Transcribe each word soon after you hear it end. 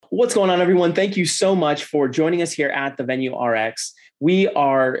What's going on, everyone? Thank you so much for joining us here at the Venue RX. We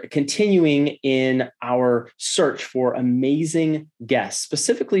are continuing in our search for amazing guests,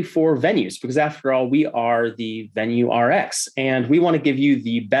 specifically for venues, because after all, we are the Venue RX, and we want to give you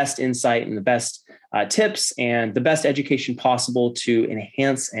the best insight and the best tips and the best education possible to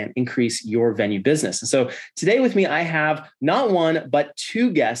enhance and increase your venue business. And so today with me, I have not one, but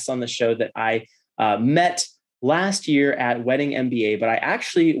two guests on the show that I met last year at Wedding MBA, but I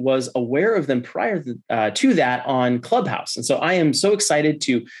actually was aware of them prior to that on Clubhouse. And so I am so excited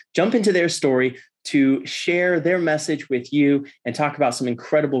to jump into their story, to share their message with you and talk about some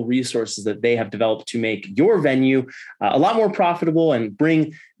incredible resources that they have developed to make your venue a lot more profitable and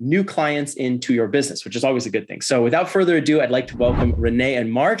bring new clients into your business, which is always a good thing. So without further ado, I'd like to welcome Renee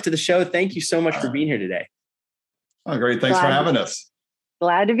and Marc to the show. Thank you so much for being here today. Oh, great. Thanks for having us.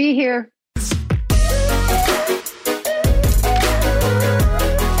 Glad to be here.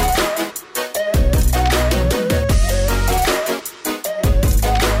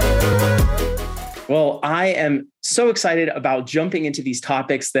 Well, I am so excited about jumping into these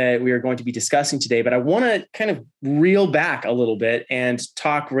topics that we are going to be discussing today, but I want to kind of reel back a little bit and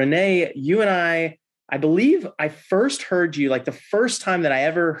talk. Renee, you and I believe I first heard you, like the first time that I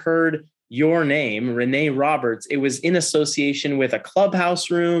ever heard your name, Renee Roberts, it was in association with a Clubhouse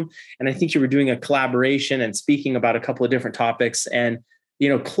room. And I think you were doing a collaboration and speaking about a couple of different topics. And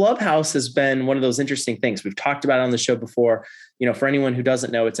Clubhouse has been one of those interesting things. We've talked about it on the show before. For anyone who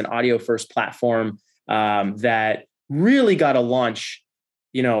doesn't know, it's an audio first platform that really got a launch,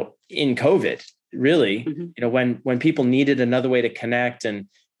 in COVID, really, when people needed another way to connect. And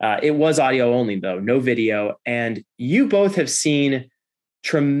it was audio only, though, no video. And you both have seen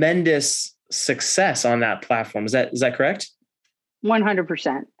tremendous success on that platform. Is that correct?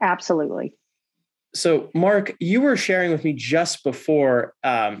 100%. Absolutely. So, Marc, you were sharing with me just before,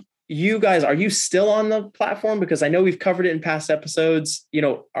 you guys, are you still on the platform? Because I know we've covered it in past episodes.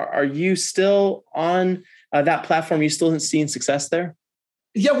 Are you still on that platform? Are you still seeing success there?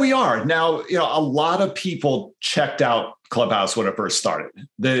 Yeah, we are. Now, a lot of people checked out Clubhouse when it first started.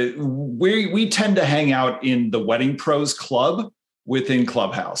 We tend to hang out in the Wedding Pros Club within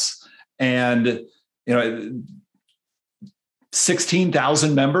Clubhouse. And,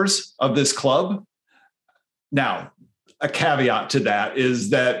 16,000 members of this club. Now, a caveat to that is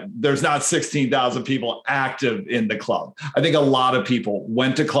that there's not 16,000 people active in the club. I think a lot of people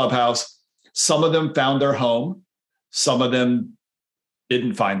went to Clubhouse. Some of them found their home. Some of them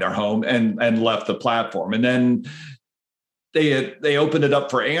didn't find their home and left the platform. And then they opened it up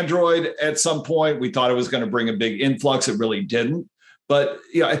for Android at some point. We thought it was going to bring a big influx. It really didn't. But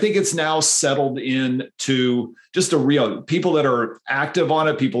I think it's now settled into just a real people that are active on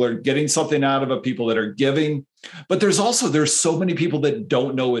it. People are getting something out of it. People that are giving. But there's so many people that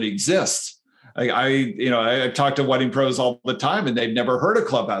don't know it exists. I talk to wedding pros all the time, and they've never heard of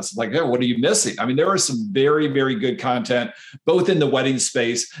Clubhouse. It's like, hey, what are you missing? I mean, there are some very, very good content, both in the wedding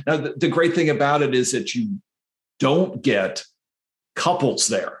space. Now, the great thing about it is that you don't get couples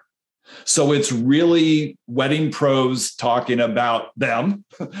there. So it's really wedding pros talking about them,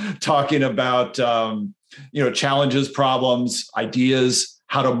 talking about, challenges, problems, ideas,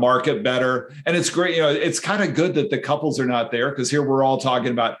 how to market better. And it's great. It's kind of good that the couples are not there, because here we're all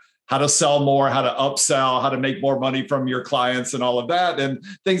talking about how to sell more, how to upsell, how to make more money from your clients and all of that, and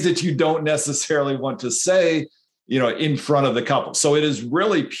things that you don't necessarily want to say, in front of the couple. So it is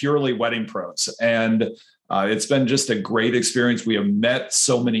really purely wedding pros. And it's been just a great experience. We have met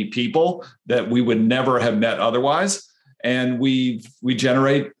so many people that we would never have met otherwise. And we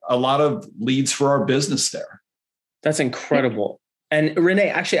generate a lot of leads for our business there. That's incredible. And Renee,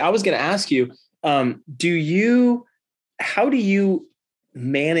 actually, I was going to ask you, how do you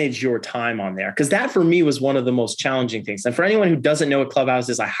manage your time on there? Because that for me was one of the most challenging things. And for anyone who doesn't know what Clubhouse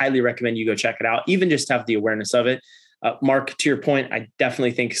is, I highly recommend you go check it out, even just to have the awareness of it. Marc, to your point, I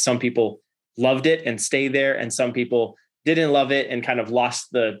definitely think some people loved it and stayed there, and some people didn't love it and kind of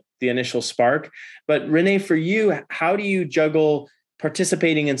lost the initial spark. But Renee, for you, how do you juggle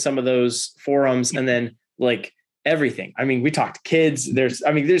participating in some of those forums and then like everything? I mean, we talked kids. There's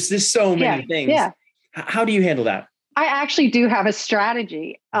just so many things. Yeah. How do you handle that? I actually do have a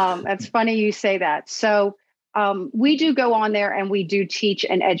strategy. That's funny you say that. So we do go on there and we do teach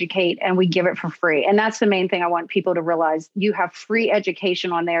and educate, and we give it for free. And that's the main thing I want people to realize. You have free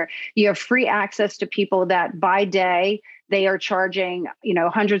education on there. You have free access to people that by day, they are charging,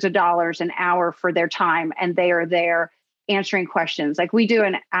 hundreds of dollars an hour for their time, and they are there answering questions. Like we do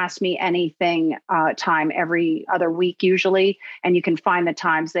an Ask Me Anything time every other week usually, and you can find the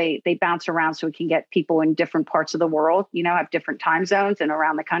times they bounce around so we can get people in different parts of the world, have different time zones and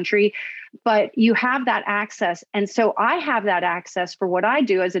around the country. But you have that access. And so I have that access for what I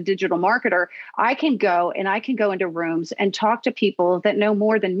do as a digital marketer. I can go into rooms and talk to people that know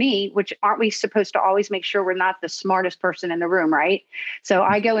more than me, which aren't we supposed to always make sure we're not the smartest person in the room, right? So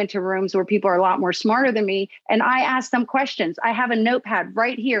I go into rooms where people are a lot more smarter than me, and I ask them questions. I have a notepad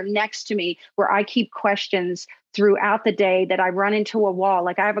right here next to me where I keep questions throughout the day that I run into a wall.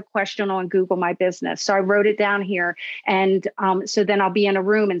 Like I have a question on Google My Business. So I wrote it down here. And so then I'll be in a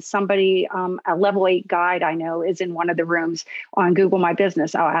room and somebody, a level 8 guide I know is in one of the rooms on Google My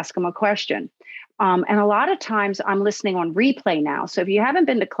Business. I'll ask them a question. And a lot of times I'm listening on replay now. So if you haven't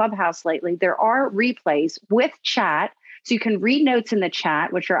been to Clubhouse lately, there are replays with chat. So you can read notes in the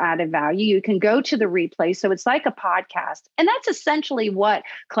chat, which are added value. You can go to the replay. So it's like a podcast. And that's essentially what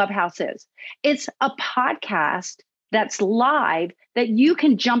Clubhouse is. It's a podcast that's live that you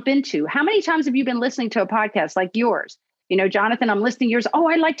can jump into. How many times have you been listening to a podcast like yours? Jonathan, I'm listening to yours. Oh,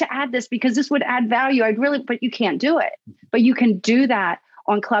 I'd like to add this because this would add value. But you can't do it. But you can do that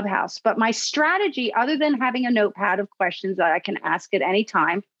on Clubhouse. But my strategy, other than having a notepad of questions that I can ask at any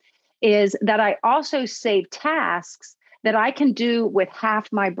time, is that I also save tasks that I can do with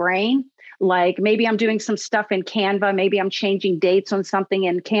half my brain. Like maybe I'm doing some stuff in Canva, maybe I'm changing dates on something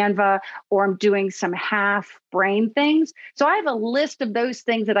in Canva, or I'm doing some half brain things. So I have a list of those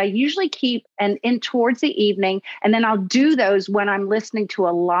things that I usually keep and in towards the evening, and then I'll do those when I'm listening to a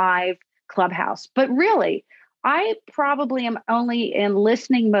live Clubhouse. But really, I probably am only in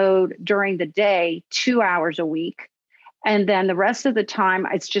listening mode during the day, 2 hours a week. And then the rest of the time,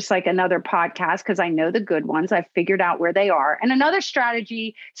 it's just like another podcast because I know the good ones. I've figured out where they are. And another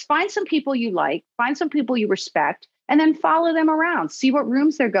strategy is find some people you like, find some people you respect, and then follow them around. See what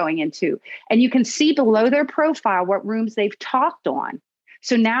rooms they're going into. And you can see below their profile what rooms they've talked on.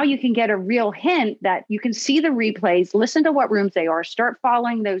 So now you can get a real hint that you can see the replays, listen to what rooms they are, start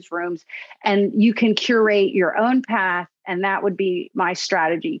following those rooms, and you can curate your own path. And that would be my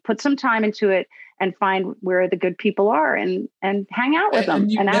strategy. Put some time into it and find where the good people are and hang out with them.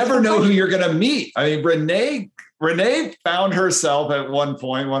 And you never know who you're going to meet. I mean, Renee found herself at one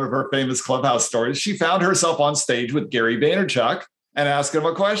point, one of her famous Clubhouse stories, she found herself on stage with Gary Vaynerchuk and asked him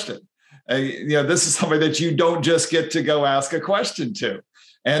a question. This is somebody that you don't just get to go ask a question to.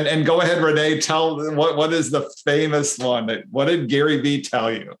 And go ahead, Renee, tell what is the famous one? What did Gary V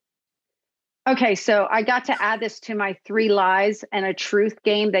tell you? Okay, so I got to add this to my 3 lies and a truth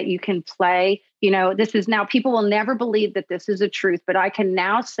game that you can play. This is now, people will never believe that this is a truth, but I can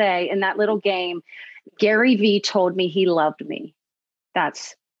now say in that little game, Gary V told me he loved me.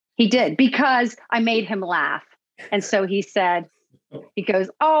 He did, because I made him laugh. And so he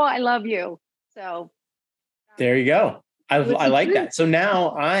goes, oh, I love you. So there you go. I like that. So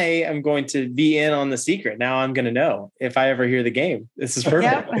now I am going to be in on the secret. Now I'm going to know if I ever hear the game. This is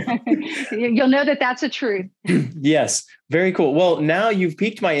perfect. Yep. You'll know that that's a truth. Yes. Very cool. Well, now you've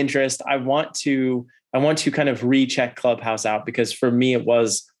piqued my interest. I want to kind of recheck Clubhouse out, because for me, it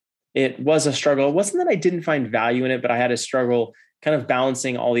was a struggle. It wasn't that I didn't find value in it, but I had a struggle kind of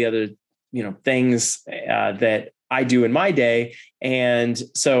balancing all the other, things that I do in my day. And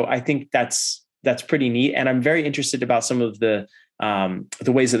so I think that's pretty neat. And I'm very interested about some of the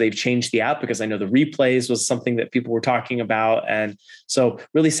ways that they've changed the app, because I know the replays was something that people were talking about. And so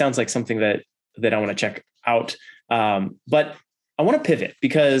really sounds like something that I want to check out. But I want to pivot,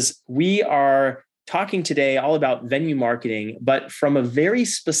 because we are talking today all about venue marketing, but from a very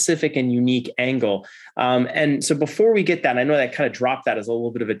specific and unique angle. And so before we get that, I know that I kind of dropped that as a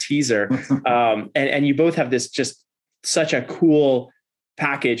little bit of a teaser. And you both have this just such a cool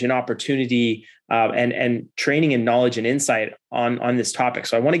package and opportunity and training and knowledge and insight on this topic.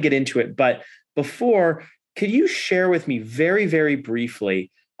 So I want to get into it. But before, could you share with me very, very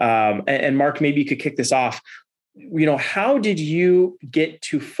briefly, and Marc, maybe you could kick this off, how did you get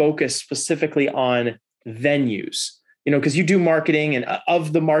to focus specifically on venues? Because you do marketing, and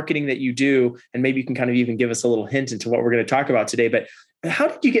of the marketing that you do, and maybe you can kind of even give us a little hint into what we're going to talk about today, but how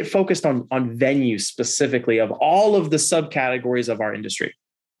did you get focused on venues specifically of all of the subcategories of our industry?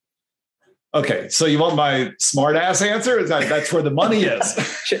 Okay, so you want my smart ass answer? That's where the money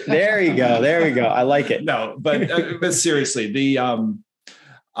is. There you go. There we go. I like it. No, but seriously, the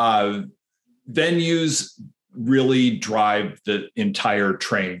venues really drive the entire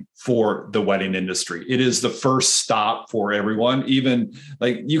train for the wedding industry. It is the first stop for everyone. Even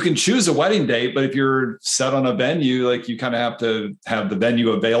like you can choose a wedding date, but if you're set on a venue, like you kind of have to have the venue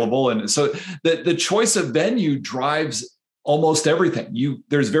available. And so the choice of venue drives almost everything.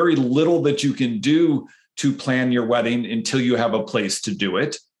 There's very little that you can do to plan your wedding until you have a place to do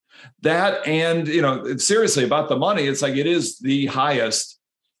it. That, and seriously about the money, it's like it is the highest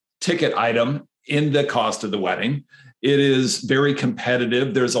ticket item in the cost of the wedding. It is very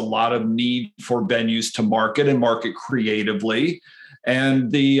competitive. There's a lot of need for venues to market creatively.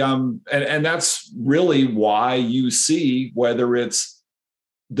 And and that's really why you see, whether it's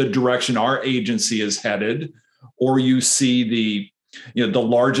the direction our agency is headed, or you see the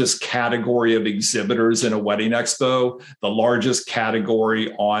largest category of exhibitors in a wedding expo, the largest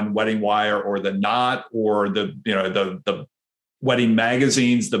category on Wedding Wire or The Knot, or the wedding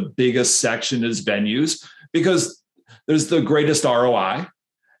magazines, the biggest section is venues, because there's the greatest ROI,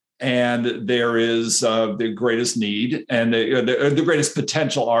 and there is the greatest need, and the greatest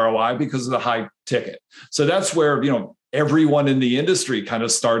potential ROI because of the high ticket. So that's where everyone in the industry kind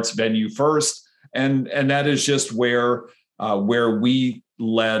of starts venue first, and that is just where we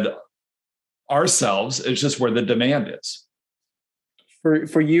led ourselves. It's just where the demand is.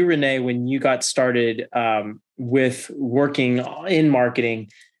 For you, Renee, when you got started with working in marketing,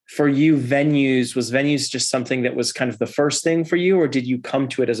 for you, was venues just something that was kind of the first thing for you, or did you come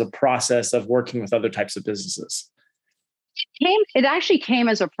to it as a process of working with other types of businesses? It actually came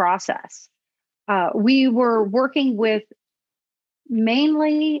as a process. We were working with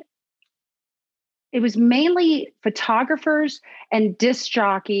mainly photographers and disc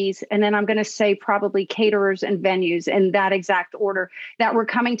jockeys, and then I'm going to say probably caterers and venues in that exact order, that were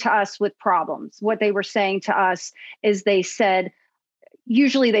coming to us with problems. What they were saying to us is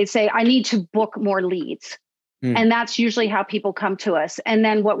usually they'd say, I need to book more leads. And that's usually how people come to us. And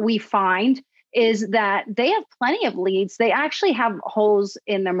then what we find is that they have plenty of leads. They actually have holes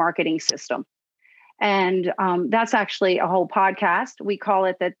in their marketing system. And that's actually a whole podcast. We call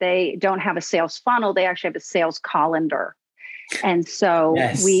it that they don't have a sales funnel. They actually have a sales colander. And so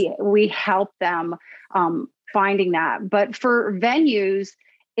yes, we help them finding that. But for venues,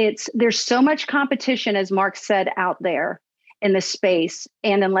 there's so much competition, as Marc said, out there in the space.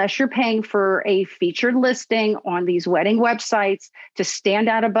 And unless you're paying for a featured listing on these wedding websites to stand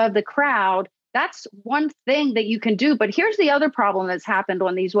out above the crowd, that's one thing that you can do. But here's the other problem that's happened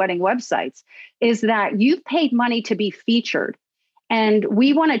on these wedding websites is that you've paid money to be featured. And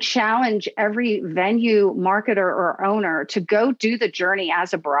we want to challenge every venue marketer or owner to go do the journey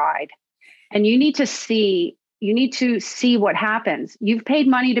as a bride. And you need to see what happens. You've paid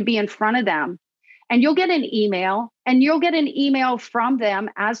money to be in front of them. And you'll get an email, from them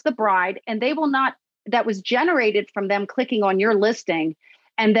as the bride, and that was generated from them clicking on your listing.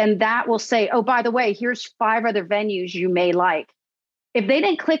 And then that will say, oh, by the way, here's 5 other venues you may like. If they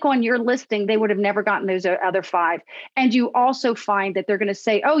didn't click on your listing, they would have never gotten those other 5. And you also find that they're going to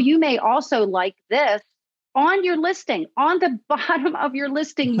say, oh, you may also like this on your listing, on the bottom of your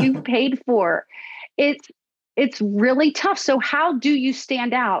listing you paid for. It's really tough. So how do you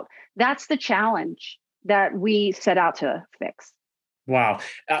stand out? That's the challenge that we set out to fix. Wow.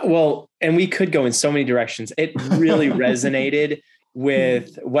 Well, and we could go in so many directions. It really resonated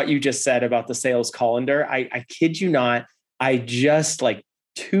with what you just said about the sales colander. I kid you not. I just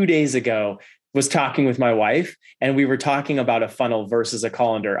 2 days ago was talking with my wife, and we were talking about a funnel versus a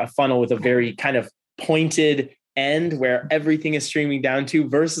colander, a funnel with a very kind of pointed end where everything is streaming down to,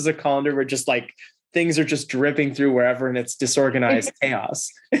 versus a colander where just things are just dripping through wherever, and it's disorganized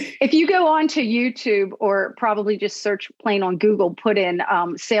chaos. If you go on to YouTube, or probably just search plain on Google, put in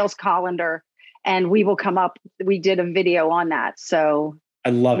sales colander, and we will come up. We did a video on that. So I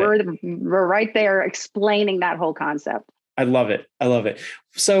love it. We're right there explaining that whole concept. I love it.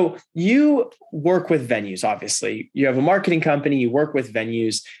 So you work with venues, obviously. You have a marketing company, you work with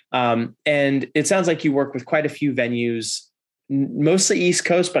venues, and it sounds like you work with quite a few venues, mostly East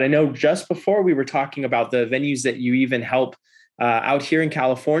Coast, but I know just before we were talking about the venues that you even help out here in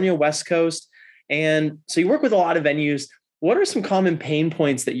California, West Coast. And so you work with a lot of venues. What are some common pain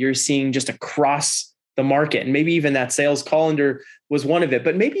points that you're seeing just across the market? And maybe even that sales colander was one of it,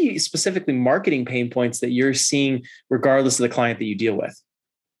 but maybe specifically marketing pain points that you're seeing regardless of the client that you deal with.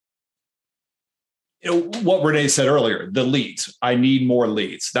 What Renee said earlier, the leads. I need more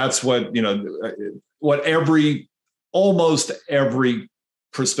leads. That's what almost every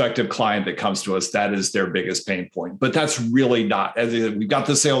prospective client that comes to us, that is their biggest pain point. But that's really not. We've got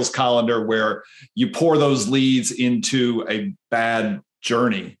the sales colander where you pour those leads into a bad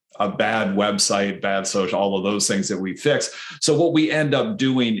journey, a bad website, bad social, all of those things that we fix. So what we end up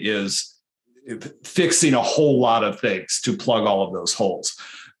doing is fixing a whole lot of things to plug all of those holes.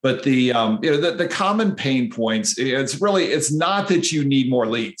 But the common pain points, it's not that you need more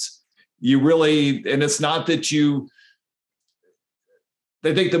leads. And it's not that you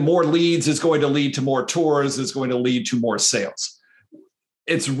They think that more leads is going to lead to more tours, is going to lead to more sales.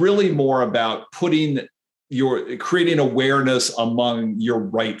 It's really more about creating awareness among your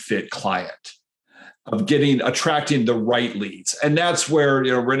right fit client, of attracting the right leads. And that's where,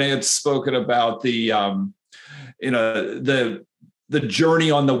 Renee had spoken about the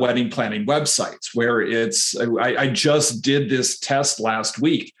journey on the wedding planning websites, where I just did this test last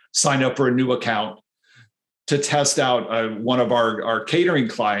week, signed up for a new account to test out. One of our catering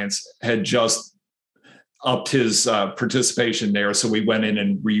clients had just upped his participation there. So we went in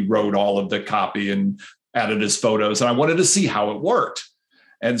and rewrote all of the copy and added his photos. And I wanted to see how it worked.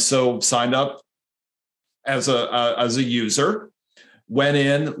 And so signed up as a user, went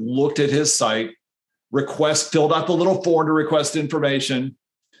in, looked at his site, filled out the little form to request information.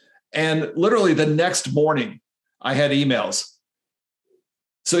 And literally the next morning I had emails.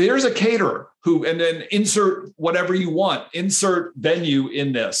 So here's a caterer and then insert whatever you want, insert venue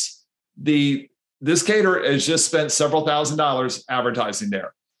in this. This caterer has just spent several $1,000s advertising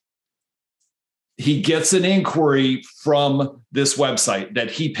there. He gets an inquiry from this website that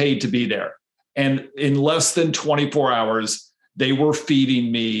he paid to be there. And in less than 24 hours, they were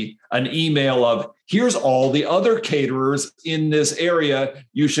feeding me an email of, here's all the other caterers in this area.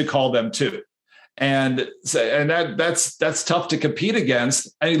 You should call them too. And that's tough to compete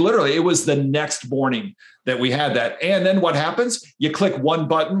against. I mean, literally, it was the next morning that we had that. And then what happens? You click one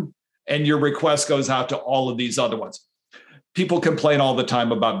button and your request goes out to all of these other ones. People complain all the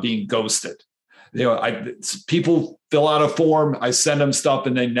time about being ghosted. People fill out a form, I send them stuff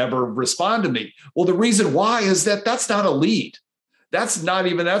and they never respond to me. Well, the reason why is that's not a lead. That's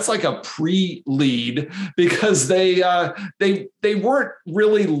like a pre-lead, because they weren't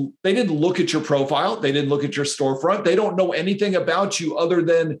really, they didn't look at your profile. They didn't look at your storefront. They don't know anything about you other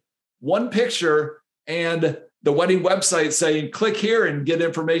than one picture and the wedding website saying, click here and get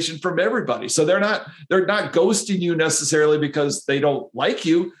information from everybody. So they're not ghosting you necessarily because they don't like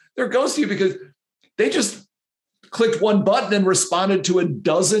you. They're ghosting you because they just clicked one button and responded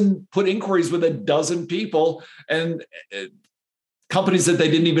to put inquiries with a dozen people and companies that they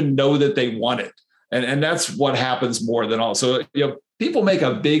didn't even know that they wanted. And that's what happens more than all. So, people make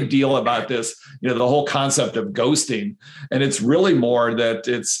a big deal about this, the whole concept of ghosting. And it's really more that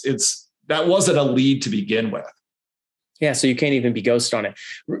that wasn't a lead to begin with. Yeah. So you can't even be ghosted on it.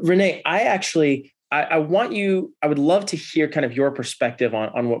 Renee, I would love to hear kind of your perspective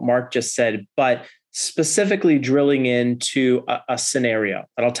on what Marc just said, but specifically drilling into a scenario.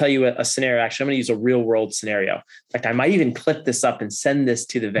 And I'll tell you a scenario. Actually, I'm going to use a real world scenario. In fact, I might even clip this up and send this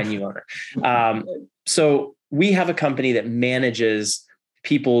to the venue owner. So we have a company that manages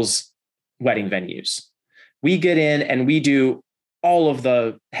people's wedding venues. We get in and we do all of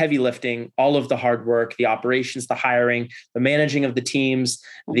the heavy lifting, all of the hard work, the operations, the hiring, the managing of the teams,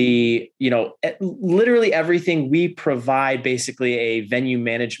 literally everything. We provide basically a venue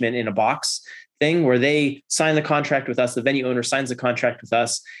management in a box thing where they sign the contract with us. The venue owner signs the contract with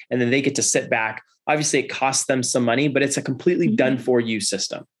us, and then they get to sit back. Obviously it costs them some money, but it's a completely done for you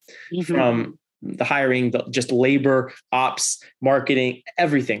system from the hiring, just labor, ops, marketing,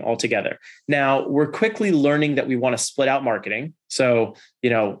 everything all together. Now we're quickly learning that we want to split out marketing. So, we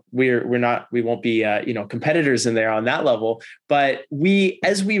won't be, competitors in there on that level. But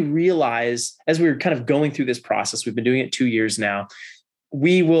as we were kind of going through this process, we've been doing it 2 years now,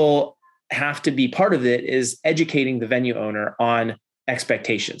 we will have to be part of it is educating the venue owner on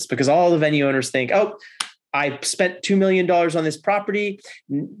expectations, because all the venue owners think, oh, I spent $2 million on this property.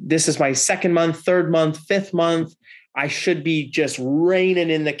 This is my second month, third month, fifth month. I should be just raining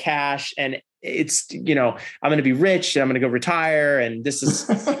in the cash. And it's, I'm going to be rich and I'm going to go retire. And this is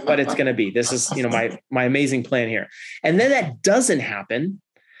what it's going to be. This is, my amazing plan here. And then that doesn't happen.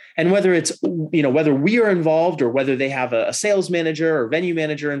 And whether it's, whether we are involved or whether they have a sales manager or venue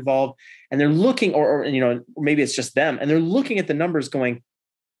manager involved, and they're looking, or maybe it's just them, and they're looking at the numbers going,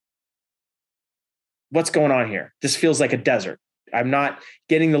 what's going on here? This feels like a desert. I'm not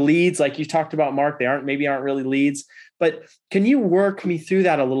getting the leads like you talked about, Marc. They aren't really leads, but can you work me through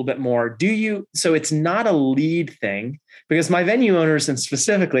that a little bit more? So it's not a lead thing, because my venue owners, and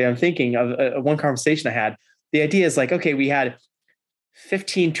specifically, I'm thinking of one conversation I had. The idea is like, okay, we had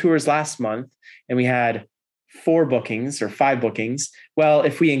 15 tours last month and we had 4 bookings or 5 bookings. Well,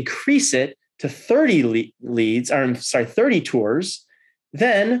 if we increase it to 30 30 tours,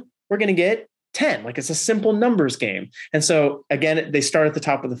 then we're going to get 10. Like, it's a simple numbers game. And so again, they start at the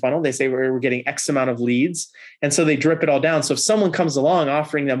top of the funnel. They say we're getting X amount of leads. And so they drip it all down. So if someone comes along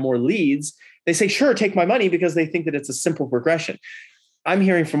offering them more leads, they say, sure, take my money, because they think that it's a simple progression. I'm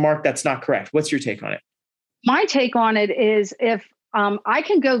hearing from Marc that's not correct. What's your take on it? My take on it is, if I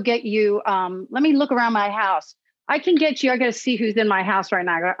can go get you. Let me look around my house. I can get you. I got to see who's in my house right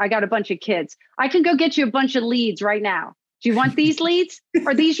now. I got a bunch of kids. I can go get you a bunch of leads right now. Do you want these leads?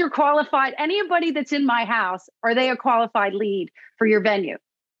 Are these your qualified? Anybody that's in my house, are they a qualified lead for your venue?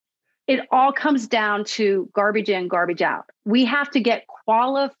 It all comes down to garbage in, garbage out. We have to get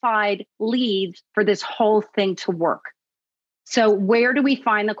qualified leads for this whole thing to work. So where do we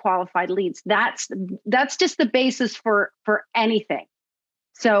find the qualified leads? That's just the basis for anything.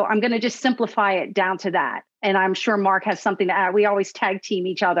 So I'm going to just simplify it down to that. And I'm sure Marc has something to add. We always tag team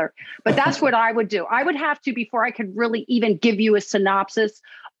each other, but that's what I would do. I would have to, before I could really even give you a synopsis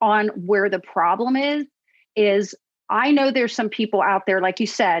on where the problem is I know there's some people out there, like you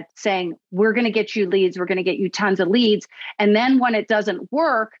said, saying, we're going to get you leads. We're going to get you tons of leads. And then when it doesn't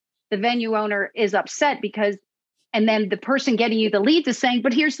work, the venue owner is upset and then the person getting you the leads is saying,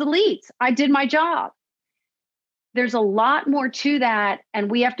 but here's the leads. I did my job. There's a lot more to that.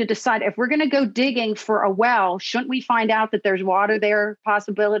 And we have to decide if we're going to go digging for a well, shouldn't we find out that there's water there,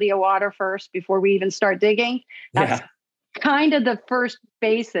 possibility of water first before we even start digging? That's kind of the first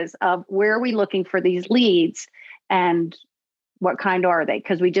basis of where are we looking for these leads and what kind are they?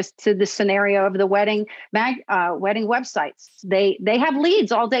 Because we just did the scenario of the wedding websites. They have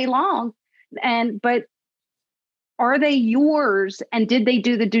leads all day long, but are they yours? And did they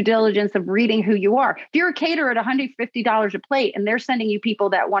do the due diligence of reading who you are? If you're a caterer at $150 a plate and they're sending you people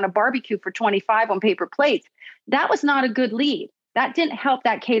that want a barbecue for $25 on paper plates, that was not a good lead. That didn't help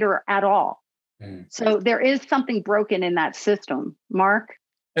that caterer at all. So there is something broken in that system, Marc.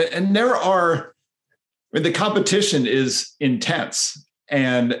 And the competition is intense.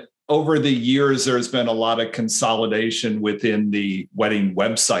 And over the years, there's been a lot of consolidation within the wedding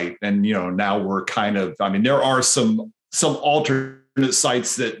website. And, now we're there are some alternate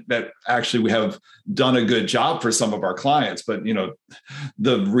sites that actually we have done a good job for some of our clients. But,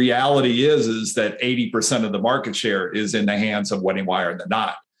 the reality is that 80% of the market share is in the hands of Wedding Wire and the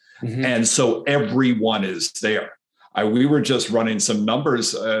Knot. Mm-hmm. And so everyone is there. We were just running some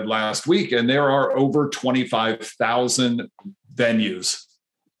numbers last week, and there are over 25,000 venues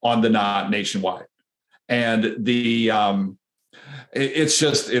on the Knot nationwide. And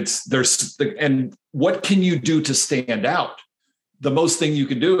and what can you do to stand out? The most thing you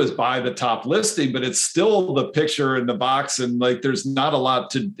can do is buy the top listing, but it's still the picture in the box. And there's not a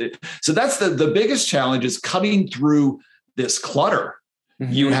lot so that's the biggest challenge is cutting through this clutter.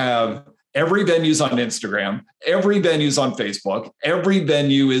 Mm-hmm. You have every venue's on Instagram, every venue's on Facebook, every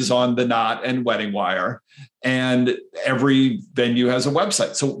venue is on the Knot and Wedding Wire, and every venue has a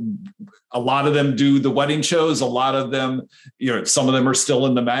website. So a lot of them do the wedding shows. A lot of them, some of them are still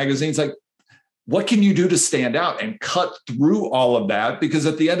in the magazines. What can you do to stand out and cut through all of that? Because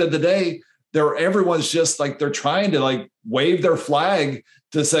at the end of the day, everyone's just they're trying to wave their flag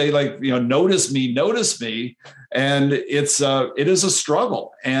to say notice me. And it is a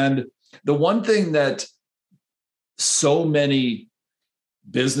struggle. And the one thing that so many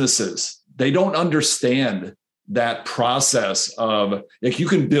businesses, they don't understand that process of you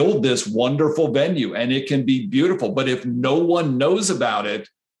can build this wonderful venue and it can be beautiful, but if no one knows about it,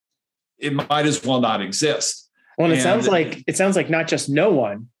 it might as well not exist. Well, and it sounds like not just no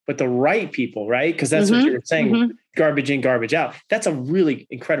one, but the right people, right? Because that's what you're saying, garbage in, garbage out. That's a really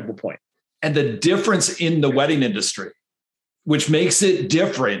incredible point. And the difference in the wedding industry, which makes it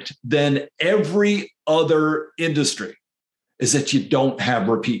different than every other industry, is that you don't have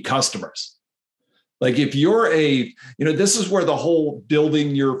repeat customers. If you're this is where the whole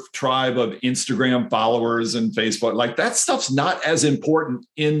building your tribe of Instagram followers and Facebook, that stuff's not as important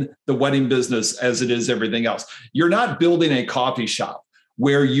in the wedding business as it is everything else. You're not building a coffee shop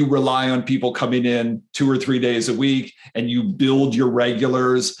where you rely on people coming in 2 or 3 days a week and you build your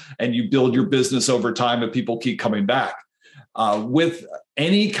regulars and you build your business over time and people keep coming back. With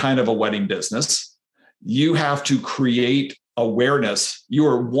any kind of a wedding business, you have to create awareness. You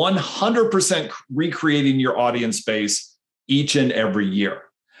are 100% recreating your audience base each and every year.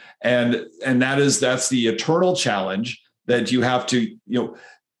 And that's the eternal challenge that you have to,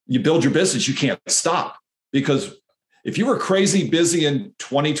 you build your business, you can't stop, because if you were crazy busy in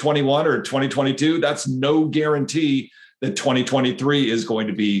 2021 or 2022, that's no guarantee that 2023 is going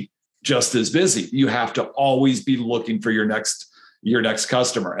to be just as busy. You have to always be looking for your next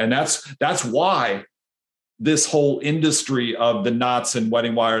customer. And that's why this whole industry of the knots and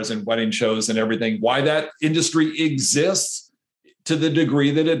wedding wires and wedding shows and everything, why that industry exists to the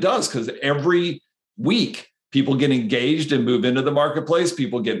degree that it does. Because every week people get engaged and move into the marketplace.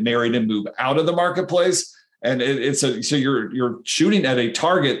 People get married and move out of the marketplace. And so you're shooting at a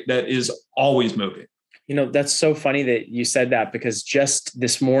target that is always moving. That's so funny that you said that, because just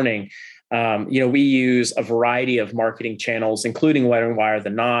this morning, we use a variety of marketing channels, including Wedding Wire, The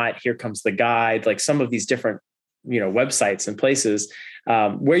Knot, Here Comes the Guide, like some of these different, websites and places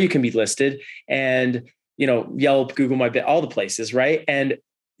where you can be listed, and, Yelp, Google My Bit, all the places, right? And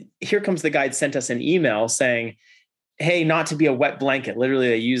Here Comes the Guide sent us an email saying, hey, not to be a wet blanket. Literally,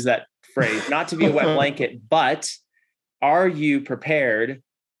 they use that phrase, not to be a wet blanket, but are you prepared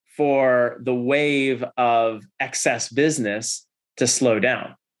for the wave of excess business to slow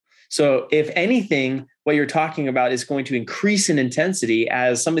down? So if anything, what you're talking about is going to increase in intensity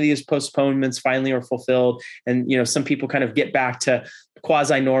as some of these postponements finally are fulfilled. And, some people kind of get back to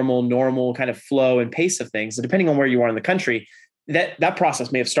normal kind of flow and pace of things. And depending on where you are in the country, that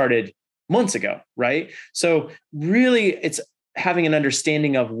process may have started months ago, right? So really it's having an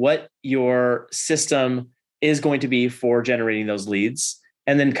understanding of what your system is going to be for generating those leads.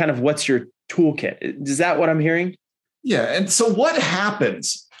 And then kind of what's your toolkit? Is that what I'm hearing? Yeah. And so what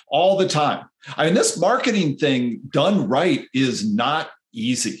happens all the time? I mean, this marketing thing done right is not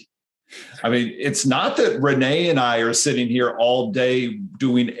easy. I mean, it's not that Renee and I are sitting here all day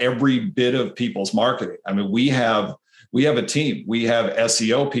doing every bit of people's marketing. I mean, we have a team. We have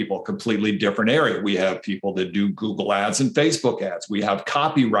SEO people, completely different area. We have people that do Google ads and Facebook ads. We have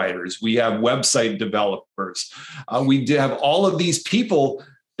copywriters. We have website developers. We have all of these people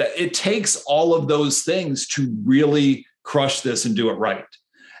that it takes all of those things to really crush this and do it right.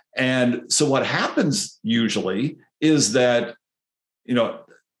 And so what happens usually is that,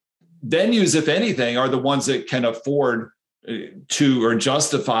 venues, if anything, are the ones that can afford to or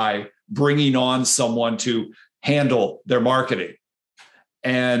justify bringing on someone to handle their marketing.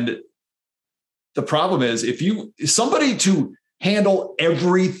 And the problem is if somebody to handle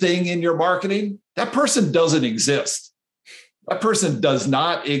everything in your marketing, that person doesn't exist. That person does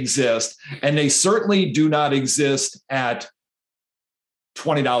not exist. And they certainly do not exist at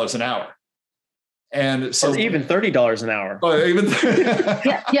 $20 an hour. And so or even $30 an hour.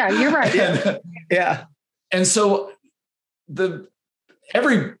 yeah, you're right. And so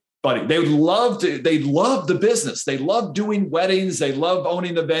everybody, they love the business. They love doing weddings. They love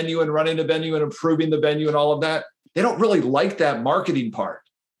owning the venue and running the venue and improving the venue and all of that. They don't really like that marketing part.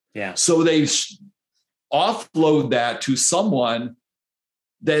 Yeah. So they offload that to someone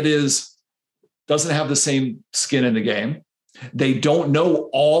that doesn't have the same skin in the game. They don't know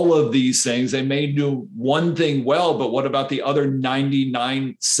all of these things. They may do one thing well, but what about the other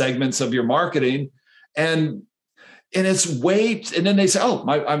 99 segments of your marketing? And it's and then they say, oh,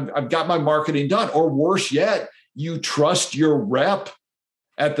 I've got my marketing done. Or worse yet, you trust your rep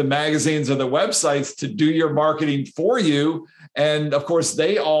at the magazines or the websites to do your marketing for you. And of course,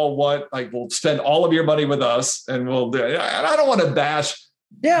 they all we'll spend all of your money with us. And I don't want to bash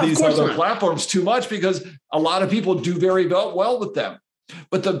these other platforms too much, because a lot of people do very well with them.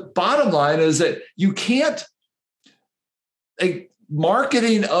 But the bottom line is that you can't,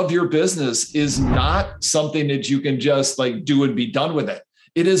 marketing of your business is not something that you can just do and be done with it.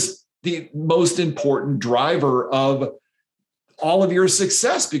 It is the most important driver of all of your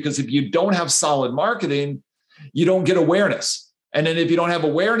success, because if you don't have solid marketing, you don't get awareness. And then if you don't have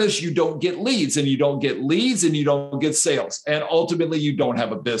awareness, you don't get leads, and you don't get leads and you don't get sales. And ultimately you don't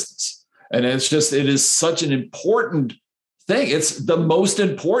have a business. And it is such an important thing. It's the most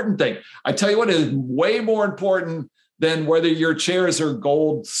important thing. I tell you what, is way more important than whether your chairs are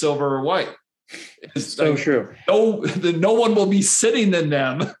gold, silver, or white. It's so true. No one will be sitting in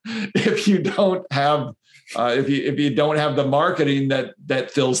them if you don't have if you don't have the marketing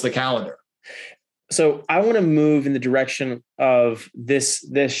that fills the calendar. So I want to move in the direction of this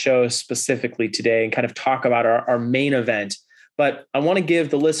show specifically today and kind of talk about our main event. But I want to give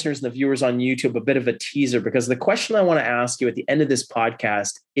the listeners and the viewers on YouTube a bit of a teaser, because the question I want to ask you at the end of this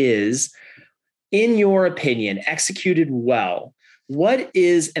podcast is, in your opinion, executed well, what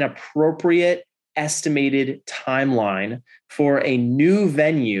is an appropriate estimated timeline for a new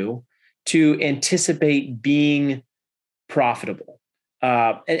venue to anticipate being profitable?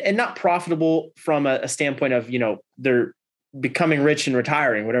 And not profitable from a standpoint of, they're becoming rich and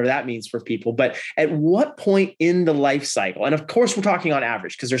retiring, whatever that means for people. But at what point in the life cycle? And of course, we're talking on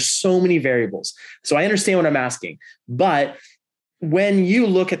average, because there's so many variables. So I understand what I'm asking. But when you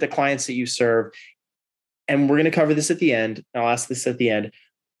look at the clients that you serve, and we're going to cover this at the end, I'll ask this at the end,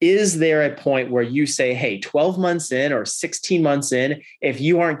 is there a point where you say, hey, 12 months in or 16 months in, if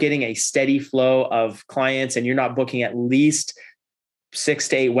you aren't getting a steady flow of clients and you're not booking at least 6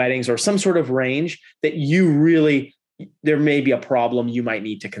 to 8 weddings or some sort of range, that you there may be a problem. You might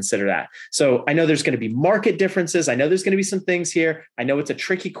need to consider that. So I know there's going to be market differences. I know there's going to be some things here. I know it's a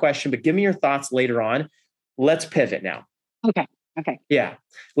tricky question, but give me your thoughts later on. Let's pivot now. Okay. Yeah,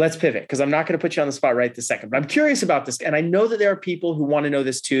 let's pivot, because I'm not going to put you on the spot right this second, but I'm curious about this. And I know that there are people who want to know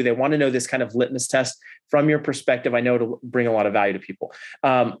this too. They want to know this kind of litmus test from your perspective. I know it'll bring a lot of value to people.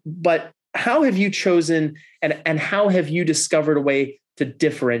 But how have you chosen and how have you discovered a way to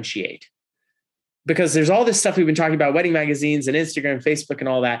differentiate? Because there's all this stuff we've been talking about, wedding magazines and Instagram, Facebook, and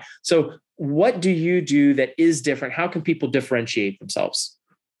all that. So what do you do that is different? How can people differentiate themselves?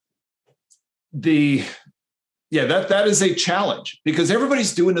 That is a challenge, because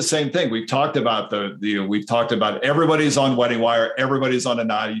everybody's doing the same thing. We've talked about we've talked about everybody's on Wedding Wire, everybody's on a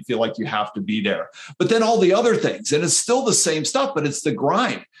night. You feel like you have to be there, but then all the other things, and it's still the same stuff, but it's the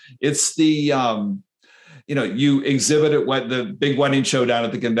grind. It's the, you exhibit at the big wedding show down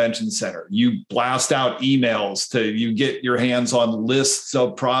at the convention center. You blast out emails you get your hands on lists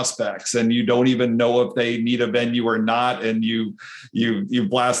of prospects, and you don't even know if they need a venue or not. And you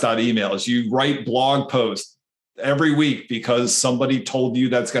blast out emails. You write blog posts every week because somebody told you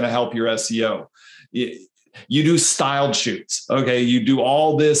that's going to help your SEO. You do styled shoots. Okay. You do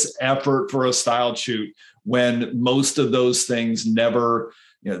all this effort for a styled shoot when most of those things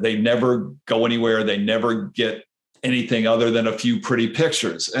they never go anywhere. They never get anything other than a few pretty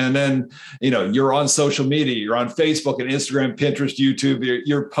pictures. And then, you're on social media, you're on Facebook and Instagram, Pinterest, YouTube,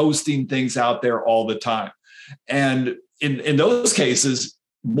 you're posting things out there all the time. And in those cases,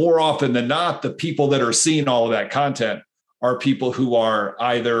 more often than not, the people that are seeing all of that content are people who are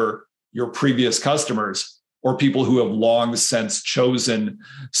either your previous customers or people who have long since chosen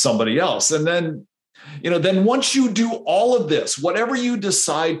somebody else. And then, then once you do all of this, whatever you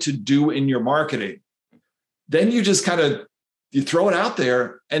decide to do in your marketing, then you just you throw it out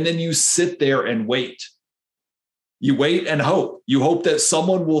there, and then you sit there and wait. You wait and hope. You hope that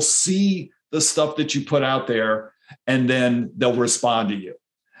someone will see the stuff that you put out there, and then they'll respond to you.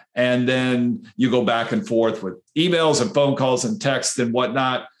 And then you go back and forth with emails and phone calls and texts and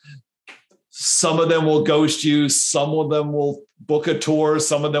whatnot. Some of them will ghost you. Some of them will book a tour.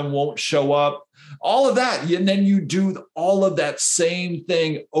 Some of them won't show up. All of that. And then you do all of that same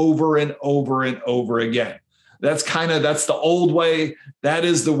thing over and over and over again. That's the old way. That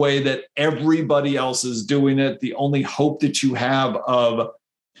is the way that everybody else is doing it. The only hope that you have of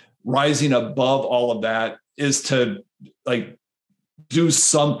rising above all of that is to do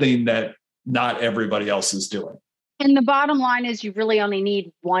something that not everybody else is doing. And the bottom line is you really only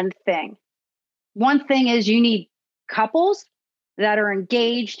need one thing. One thing is you need couples that are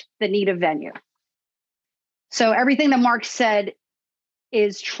engaged that need a venue. So everything that Marc said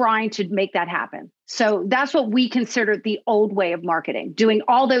is trying to make that happen. So that's what we consider the old way of marketing, doing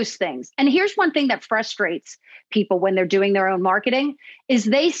all those things. And here's one thing that frustrates people when they're doing their own marketing is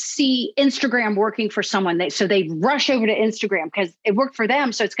they see Instagram working for someone. So they rush over to Instagram because it worked for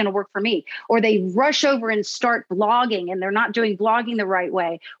them, so it's going to work for me. Or they rush over and start blogging and they're not doing blogging the right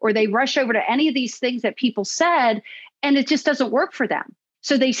way. Or they rush over to any of these things that people said and it just doesn't work for them.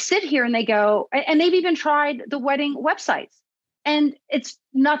 So they sit here and they go, and they've even tried the wedding websites. And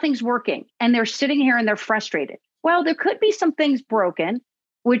nothing's working. And they're sitting here and they're frustrated. Well, there could be some things broken,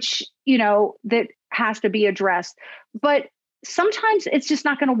 which, that has to be addressed. But sometimes it's just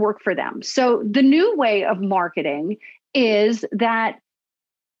not going to work for them. So the new way of marketing is that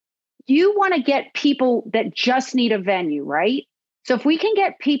you want to get people that just need a venue, right? So if we can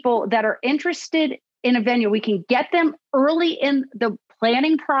get people that are interested in a venue, we can get them early in the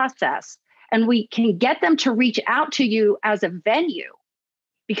planning process. And we can get them to reach out to you as a venue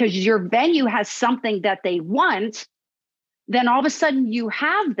because your venue has something that they want. Then all of a sudden you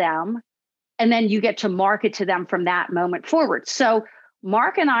have them and then you get to market to them from that moment forward. So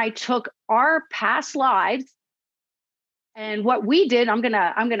Marc and I took our past lives and what we did, I'm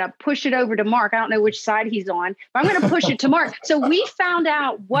gonna push it over to Marc. I don't know which side he's on, but I'm going to push it to Marc. So we found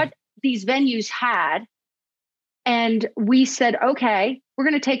out what these venues had. And we said, okay, we're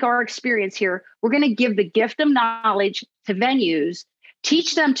going to take our experience here. We're going to give the gift of knowledge to venues,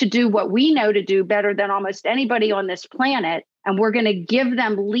 teach them to do what we know to do better than almost anybody on this planet. And we're going to give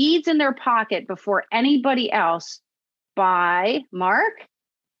them leads in their pocket before anybody else by Marc.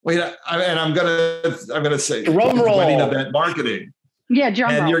 Wait, I'm gonna say drum roll. Wedding event marketing. Yeah,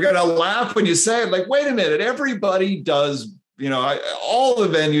 drum roll. And you're gonna laugh when you say it. Wait a minute, everybody does. All the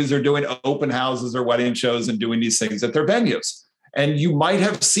venues are doing open houses or wedding shows and doing these things at their venues. And you might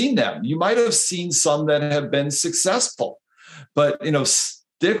have seen them. You might have seen some that have been successful. But,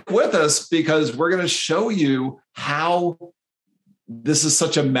 stick with us because we're going to show you how this is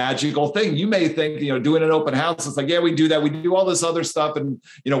such a magical thing. You may think, doing an open house, it's like, yeah, we do that. We do all this other stuff. And,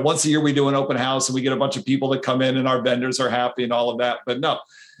 once a year we do an open house and we get a bunch of people that come in and our vendors are happy and all of that. But no,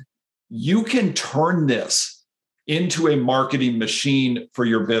 you can turn this into a marketing machine for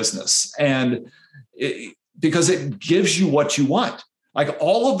your business. And because it gives you what you want. Like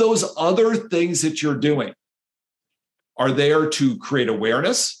all of those other things that you're doing are there to create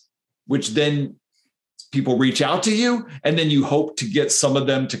awareness, which then people reach out to you, and then you hope to get some of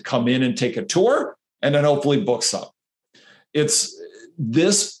them to come in and take a tour and then hopefully book some. It's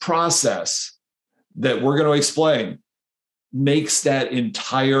this process that we're going to explain makes that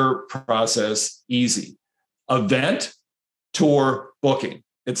entire process easy. Event, tour, booking.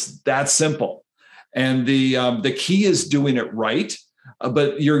 It's that simple. And the key is doing it right.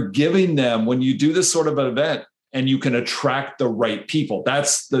 But you're giving them, when you do this sort of an event and you can attract the right people,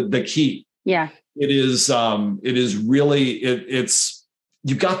 that's the key. Yeah. It is really,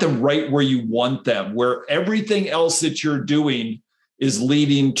 you've got them right where you want them, where everything else that you're doing is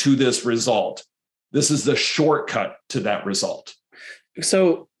leading to this result. This is the shortcut to that result.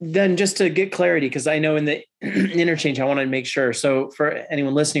 So then just to get clarity, because I know in the interchange, I want to make sure. So for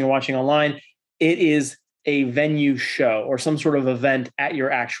anyone listening or watching online, it is a venue show or some sort of event at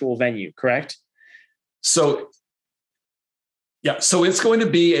your actual venue, correct? So, yeah. So it's going to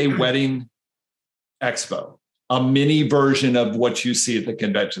be a wedding expo, a mini version of what you see at the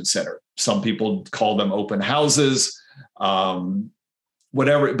convention center. Some people call them open houses,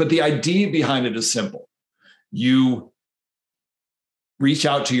 whatever. But the idea behind it is simple. You reach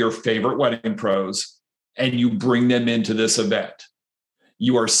out to your favorite wedding pros and you bring them into this event.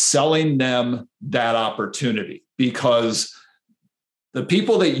 You are selling them that opportunity because the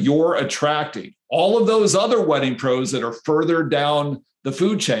people that you're attracting, all of those other wedding pros that are further down the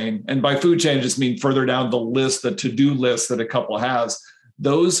food chain, and by food chain, I just mean further down the list, the to-do list that a couple has,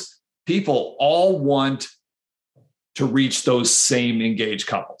 those people all want to reach those same engaged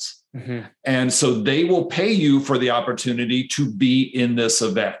couples. Mm-hmm. And so they will pay you for the opportunity to be in this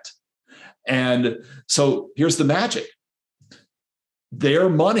event. And so here's the magic. Their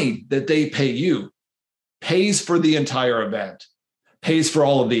money that they pay you pays for the entire event, pays for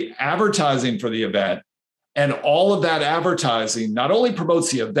all of the advertising for the event. And all of that advertising not only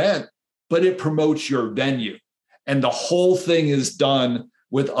promotes the event, but it promotes your venue. And the whole thing is done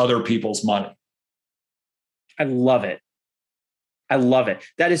with other people's money. I love it. I love it.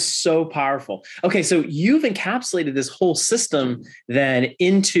 That is so powerful. Okay, so you've encapsulated this whole system then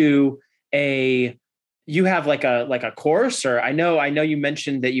into you have like a course, or I know you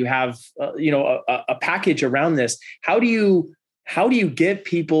mentioned that you have a package around this. How do you get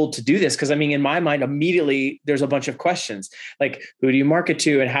people to do this? Because I mean, in my mind, immediately there's a bunch of questions like, who do you market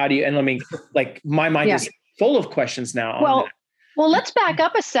to, and how do you? And let me my mind is full of questions now. Well, let's back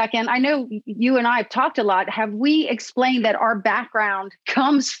up a second. I know you and I have talked a lot. Have we explained that our background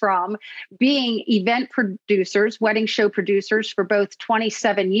comes from being event producers, wedding show producers for both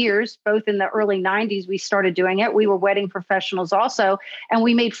 27 years, both in the early 90s, we started doing it. We were wedding professionals also, and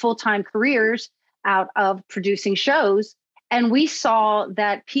we made full-time careers out of producing shows. And we saw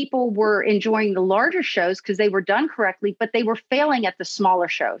that people were enjoying the larger shows because they were done correctly, but they were failing at the smaller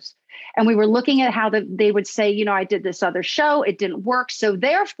shows. And we were looking at how they would say, I did this other show, it didn't work. So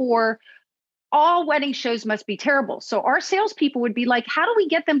therefore, all wedding shows must be terrible. So our salespeople would be like, how do we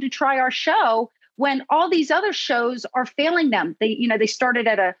get them to try our show when all these other shows are failing them? They started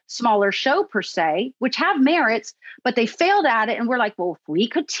at a smaller show per se, which have merits, but they failed at it. And we're like, well, if we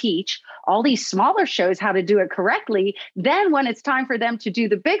could teach all these smaller shows how to do it correctly, then when it's time for them to do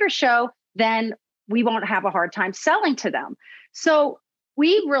the bigger show, then we won't have a hard time selling to them. So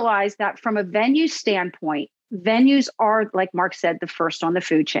we realized that from a venue standpoint, venues are, like Marc said, the first on the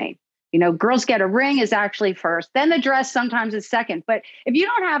food chain. Girls Get a Ring is actually first, then the dress sometimes is second. But if you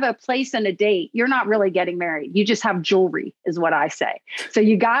don't have a place and a date, you're not really getting married. You just have jewelry, is what I say. So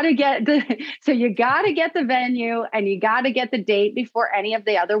you got to get the venue and you got to get the date before any of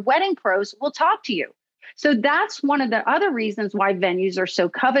the other wedding pros will talk to you. So that's one of the other reasons why venues are so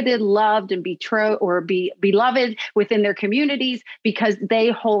coveted, loved, and beloved within their communities, because they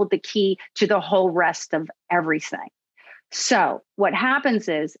hold the key to the whole rest of everything. So what happens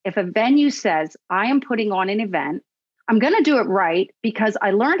is, if a venue says, I am putting on an event, I'm going to do it right because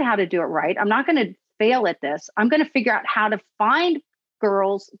I learned how to do it right. I'm not going to fail at this. I'm going to figure out how to find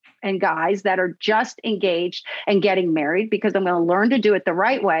girls and guys that are just engaged and getting married because I'm going to learn to do it the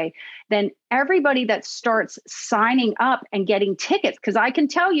right way. Then everybody that starts signing up and getting tickets, because I can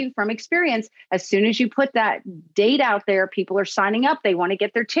tell you from experience, as soon as you put that date out there, people are signing up. They want to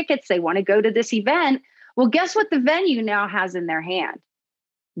get their tickets. They want to go to this event. Well, guess what the venue now has in their hand?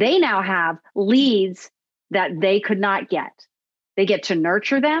 They now have leads that they could not get. They get to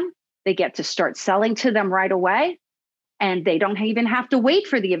nurture them. They get to start selling to them right away. And they don't even have to wait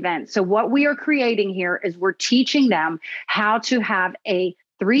for the event. So what we are creating here is we're teaching them how to have a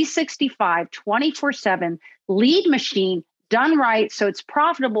 365, 24/7 lead machine done right. So it's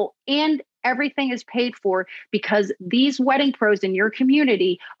profitable and everything is paid for, because these wedding pros in your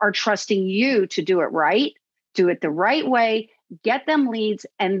community are trusting you to do it right, do it the right way, get them leads.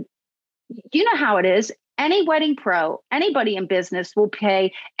 And you know how it is. Any wedding pro, anybody in business will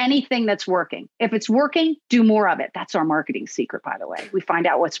pay anything that's working. If it's working, do more of it. That's our marketing secret, by the way. We find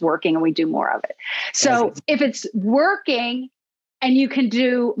out what's working and we do more of it. So if it's working and you can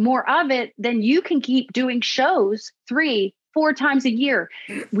do more of it, then you can keep doing shows 3-4 times a year.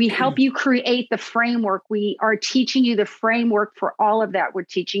 We help you create the framework. We are teaching you the framework for all of that. We're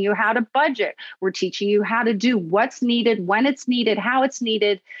teaching you how to budget. We're teaching you how to do what's needed, when it's needed, how it's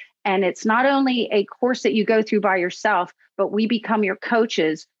needed. And it's not only a course that you go through by yourself, but we become your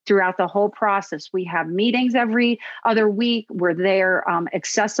coaches throughout the whole process. We have meetings every other week. We're there,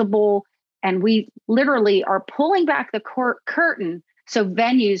 accessible, and we literally are pulling back the curtain so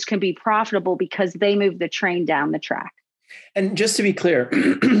venues can be profitable because they move the train down the track. And just to be clear,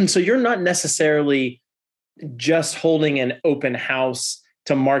 so you're not necessarily just holding an open house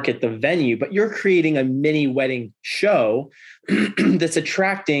to market the venue, but you're creating a mini wedding show that's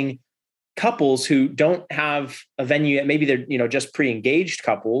attracting couples who don't have a venue. Maybe they're, just pre-engaged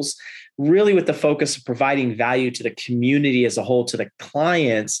couples, really with the focus of providing value to the community as a whole, to the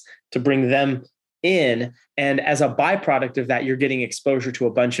clients, to bring them in. And as a byproduct of that, you're getting exposure to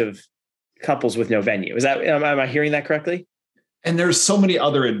a bunch of couples with no venue. Am I hearing that correctly? And there's so many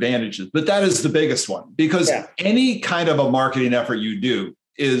other advantages, but that is the biggest one, because any kind of a marketing effort you do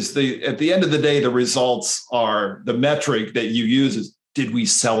is at the end of the day, the results are the metric that you use is, did we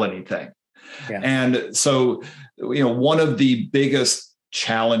sell anything? Yeah. And so, one of the biggest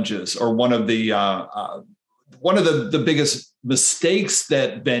challenges, or one of the biggest mistakes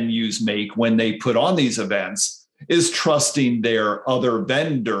that venues make when they put on these events is trusting their other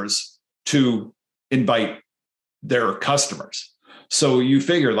vendors to invite their customers. So you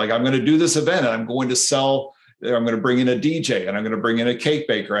figure, like, I'm going to do this event and I'm going to bring in a DJ, and I'm going to bring in a cake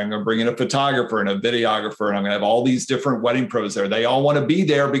baker. I'm going to bring in a photographer and a videographer, and I'm going to have all these different wedding pros there. They all want to be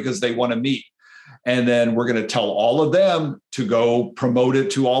there because they want to meet. And then we're going to tell all of them to go promote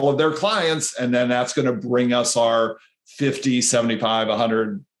it to all of their clients. And then that's going to bring us our 50, 75,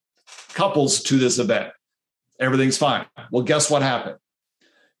 100 couples to this event. Everything's fine. Well, guess what happened?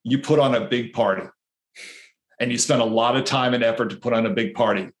 You put on a big party. And you spent a lot of time and effort to put on a big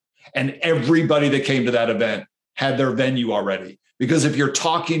party. And everybody that came to that event had their venue already. Because if you're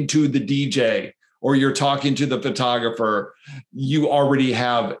talking to the DJ or you're talking to the photographer, you already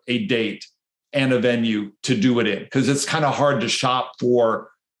have a date and a venue to do it in. Because it's kind of hard to shop for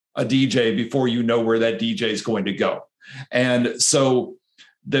a DJ before you know where that DJ is going to go. And so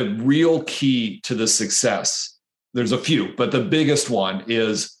the real key to the success, there's a few, but the biggest one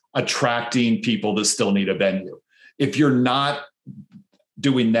is attracting people that still need a venue. If you're not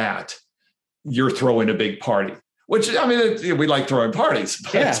doing that, you're throwing a big party, which, we like throwing parties,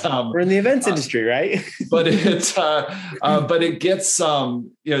 but we're in the events industry, right? but it gets to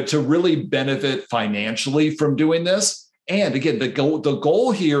really benefit financially from doing this. And again, the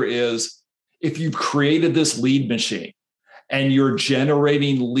goal here is, if you've created this lead machine and you're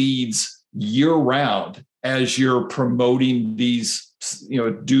generating leads year round as you're promoting these,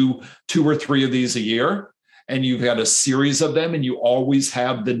 do 2 or 3 of these a year, and you've got a series of them, and you always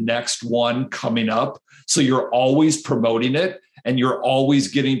have the next one coming up. So you're always promoting it, and you're always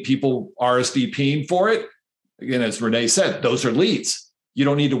getting people RSVPing for it. Again, as Renee said, those are leads. You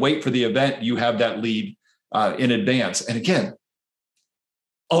don't need to wait for the event. You have that lead in advance. And again,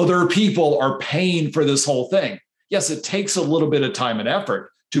 other people are paying for this whole thing. Yes, it takes a little bit of time and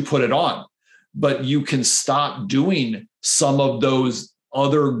effort to put it on, but you can stop doing some of those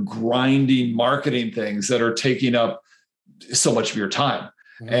other grinding marketing things that are taking up so much of your time.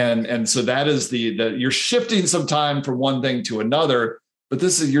 Mm-hmm. And so that is you're shifting some time from one thing to another, but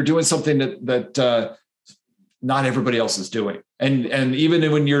you're doing something that not everybody else is doing. And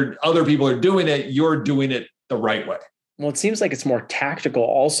even when other people are doing it, you're doing it the right way. Well, it seems like it's more tactical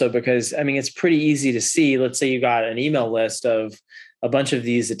also, because it's pretty easy to see. Let's say you got an email list of a bunch of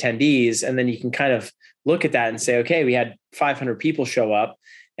these attendees, and then you can kind of look at that and say, okay, we had 500 people show up.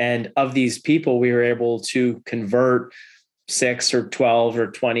 And of these people, we were able to convert 6 or 12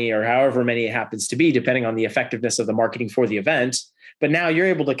 or 20 or however many it happens to be, depending on the effectiveness of the marketing for the event. but now you're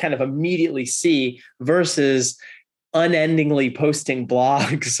able to kind of immediately see versus unendingly posting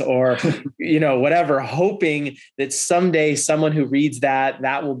blogs or, whatever, hoping that someday someone who reads that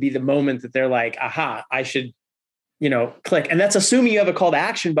will be the moment that they're like, aha, I should, click. And that's assuming you have a call to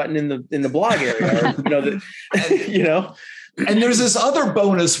action button in the blog area, And there's this other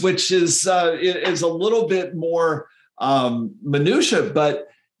bonus, which is a little bit more minutia, but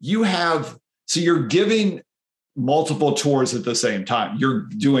you're giving multiple tours at the same time. You're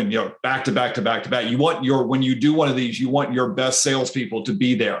doing, back to back to back to back. When you do one of these, you want your best salespeople to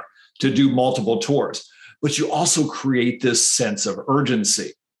be there to do multiple tours, but you also create this sense of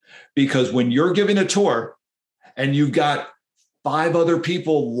urgency, because when you're giving a tour and you've got 5 other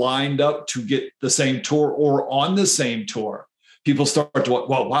people lined up to get the same tour or on the same tour, people start to,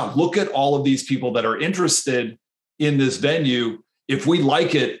 well, wow, look at all of these people that are interested in this venue. If we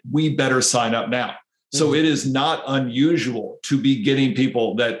like it, we better sign up now. So it is not unusual to be getting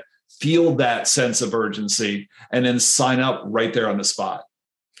people that feel that sense of urgency and then sign up right there on the spot.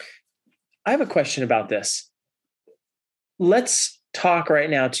 I have a question about this. Let's talk right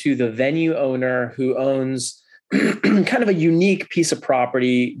now to the venue owner who owns kind of a unique piece of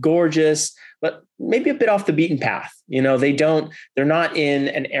property, gorgeous, but maybe a bit off the beaten path. They're not in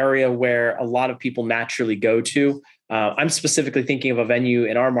an area where a lot of people naturally go to. I'm specifically thinking of a venue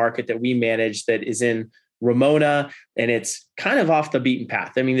in our market that we manage that is in Ramona, and it's kind of off the beaten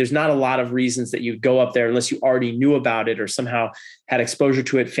path. I mean, there's not a lot of reasons that you'd go up there unless you already knew about it or somehow had exposure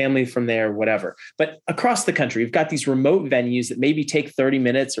to it, family from there, whatever. But across the country, you've got these remote venues that maybe take 30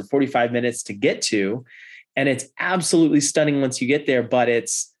 minutes or 45 minutes to get to. And it's absolutely stunning once you get there, but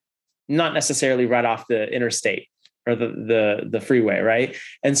it's not necessarily right off the interstate or the freeway, right?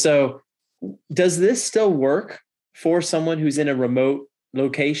 And so does this still work for someone who's in a remote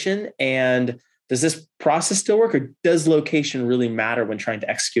location? And does this process still work, or does location really matter when trying to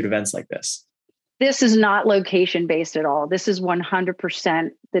execute events like this? This is not location based at all. This is 100%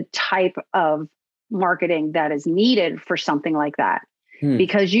 the type of marketing that is needed for something like that,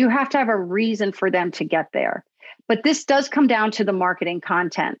 because you have to have a reason for them to get there. But this does come down to the marketing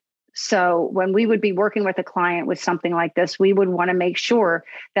content. So when we would be working with a client with something like this, we would want to make sure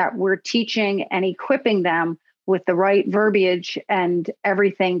that we're teaching and equipping them with the right verbiage and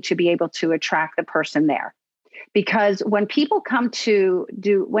everything to be able to attract the person there. Because when people come to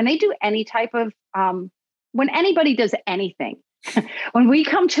when they do any type of, when anybody does anything, when we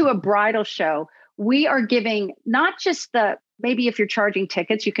come to a bridal show, we are giving not just maybe if you're charging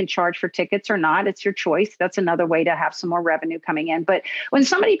tickets, you can charge for tickets or not. It's your choice. That's another way to have some more revenue coming in. But when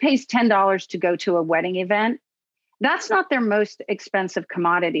somebody pays $10 to go to a wedding event, that's not their most expensive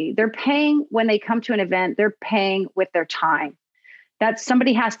commodity. They're paying, when they come to an event, they're paying with their time. That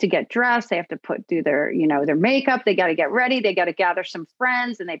somebody has to get dressed. They have to do their, their makeup. They got to get ready. They got to gather some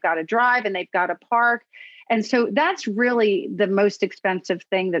friends, and they've got to drive, and they've got to park. And so that's really the most expensive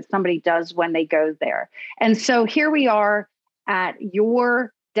thing that somebody does when they go there. And so here we are at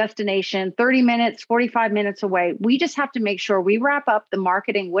your destination, 30 minutes, 45 minutes away. We just have to make sure we wrap up the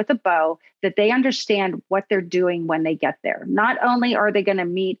marketing with a bow, that they understand what they're doing when they get there. Not only are they going to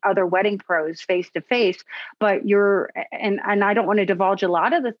meet other wedding pros face to face, but and I don't want to divulge a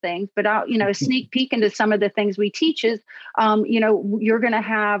lot of the things, but I'll, sneak peek into some of the things we teach is, you're going to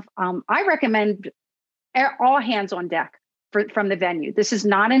have, I recommend all hands on deck from the venue. This is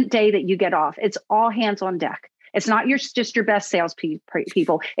not a day that you get off. It's all hands on deck. It's not just your best sales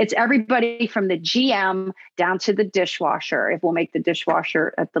people. It's everybody from the GM down to the dishwasher. If we'll make the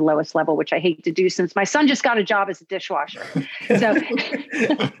dishwasher at the lowest level, which I hate to do since my son just got a job as a dishwasher. So,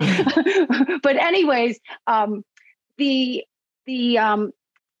 but anyways, you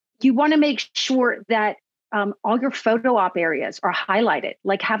want to make sure that all your photo op areas are highlighted.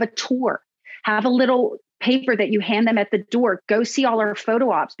 Like have a tour, have a little paper that you hand them at the door. Go see all our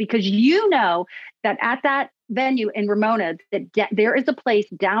photo ops, because that at that venue in Ramona, that there is a place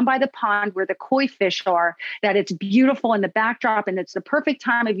down by the pond where the koi fish are, that it's beautiful in the backdrop and it's the perfect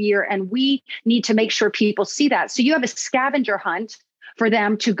time of year. And we need to make sure people see that. So you have a scavenger hunt for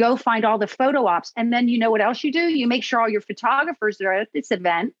them to go find all the photo ops. And then you know what else you do? You make sure all your photographers that are at this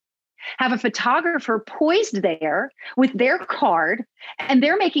event have a photographer poised there with their card, and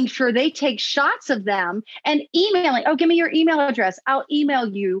they're making sure they take shots of them and emailing. Oh, give me your email address. I'll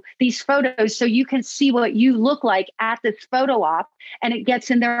email you these photos so you can see what you look like at this photo op, and it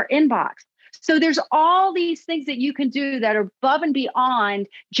gets in their inbox. So there's all these things that you can do that are above and beyond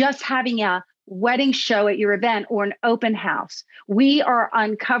just having a wedding show at your event or an open house. We are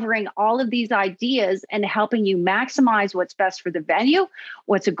uncovering all of these ideas and helping you maximize what's best for the venue,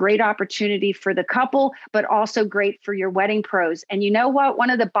 what's a great opportunity for the couple, but also great for your wedding pros. And you know what? One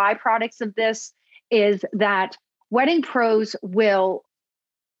of the byproducts of this is that wedding pros will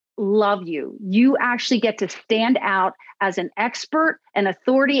love you. You actually get to stand out as an expert, an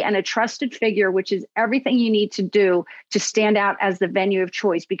authority, and a trusted figure, which is everything you need to do to stand out as the venue of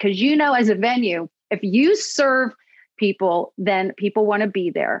choice. Because as a venue, if you serve people, then people want to be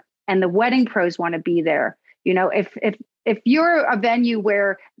there, and the wedding pros want to be there. If you're a venue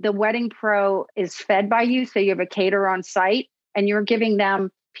where the wedding pro is fed by you, so you have a caterer on site and you're giving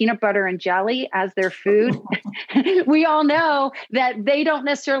them peanut butter and jelly as their food, we all know that they don't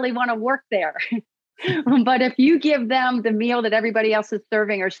necessarily want to work there. But if you give them the meal that everybody else is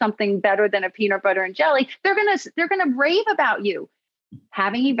serving or something better than a peanut butter and jelly, they're gonna rave about you.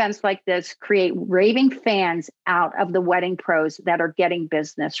 Having events like this create raving fans out of the wedding pros that are getting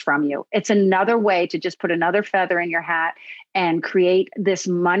business from you. It's another way to just put another feather in your hat and create this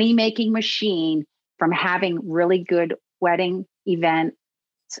money-making machine from having really good wedding event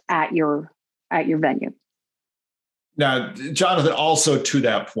at your venue. Now, Jonathan, also to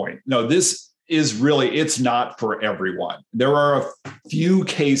that point, no, this is really, it's not for everyone. There are a few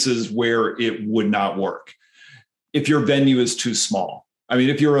cases where it would not work if your venue is too small. I mean,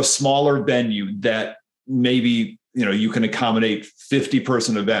 if you're a smaller venue that maybe, you can accommodate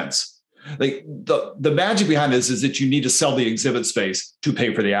 50-person events. Like the magic behind this is that you need to sell the exhibit space to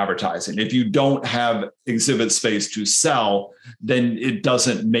pay for the advertising. If you don't have exhibit space to sell, then it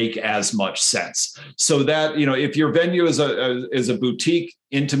doesn't make as much sense. So that, if your venue is a boutique,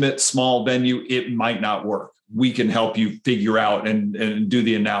 intimate, small venue, it might not work. We can help you figure out and do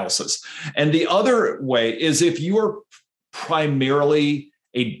the analysis. And the other way is if you are primarily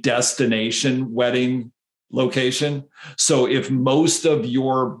a destination wedding location. So if most of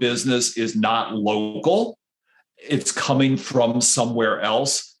your business is not local, it's coming from somewhere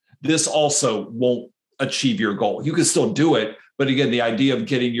else, this also won't achieve your goal. You can still do it. But again, the idea of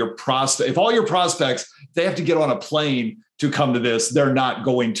getting your prospect, if all your prospects, they have to get on a plane to come to this, they're not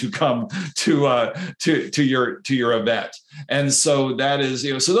going to come to your event. And so that is,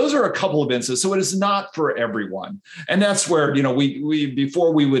 so those are a couple of instances. So it is not for everyone. And that's where, we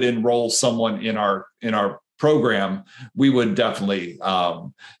before we would enroll someone in our program, we would definitely,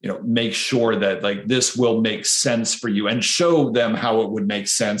 make sure that like this will make sense for you and show them how it would make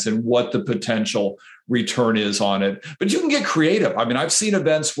sense and what the potential return is on it. But you can get creative. I mean, I've seen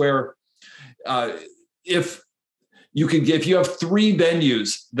events where if you have 3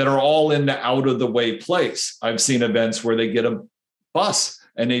 venues that are all in the out of the way place, I've seen events where they get a bus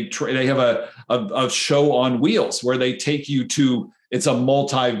and they have a show on wheels where they take you to, it's a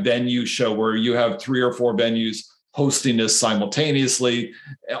multi-venue show where you have 3 or 4 venues hosting this simultaneously,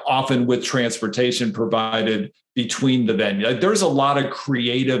 often with transportation provided between the venue. There's a lot of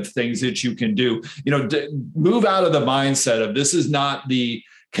creative things that you can do. Move out of the mindset of this is not the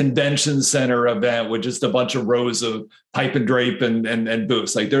convention center event with just a bunch of rows of pipe and drape and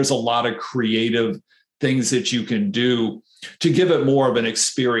booths. Like there's a lot of creative things that you can do to give it more of an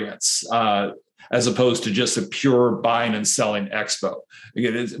experience, as opposed to just a pure buying and selling expo.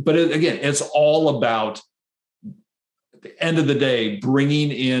 Again, it's all about, at the end of the day,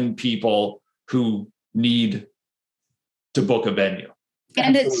 bringing in people who need to book a venue.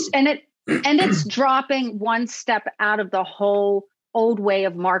 And it's dropping one step out of the whole old way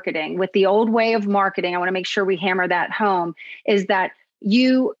of marketing. With the old way of marketing, I want to make sure we hammer that home, is that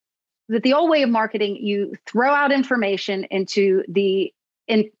the old way of marketing, you throw out information into the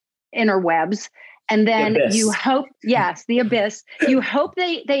interwebs, and then you hope, yes, the abyss. You hope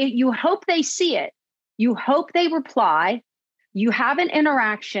they see it. You hope they reply. You have an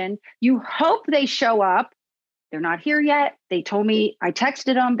interaction. You hope they show up. They're not here yet. They told me, I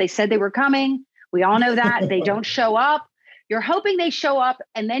texted them. They said they were coming. We all know that. They don't show up. You're hoping they show up,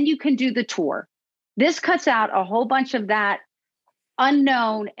 and then you can do the tour. This cuts out a whole bunch of that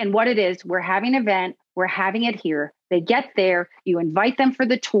unknown and what it is. We're having an event. We're having it here. They get there. You invite them for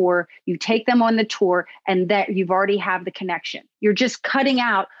the tour. You take them on the tour, and that you've already have the connection. You're just cutting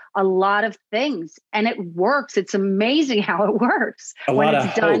out a lot of things, and it works. It's amazing how it works when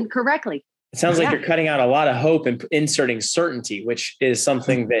it's done correctly. It sounds like you're cutting out a lot of hope and inserting certainty, which is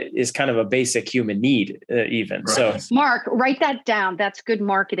something that is kind of a basic human need, even. Right. So, Marc, write that down. That's good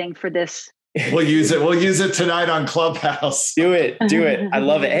marketing for this. We'll use it tonight on Clubhouse. Do it. I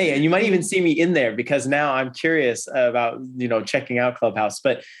love it. Hey, and you might even see me in there because now I'm curious about, checking out Clubhouse.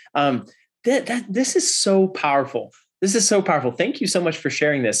 But this is so powerful. This is so powerful. Thank you so much for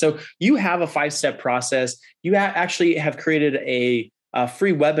sharing this. So you have a 5-step process. You actually have created a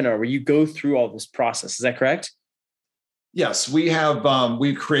free webinar where you go through all this process. Is that correct? Yes, we have.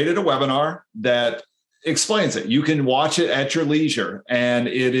 We've created a webinar that explains it. You can watch it at your leisure, and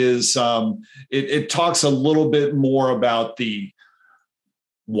it is. It talks a little bit more about the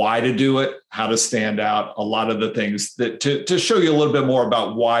why to do it, how to stand out, a lot of the things that to show you a little bit more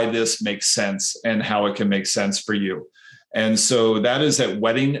about why this makes sense and how it can make sense for you. And so that is at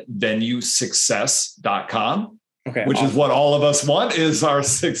weddingvenuesuccess.com, which awesome. Is what all of us want, is our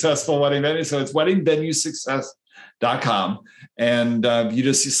successful wedding venue. So it's weddingvenuesuccess.com. And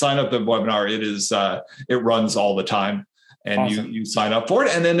you sign up the webinar. It runs all the time, and awesome. you sign up for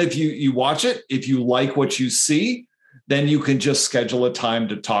it. And then if you watch it, if you like what you see, then you can just schedule a time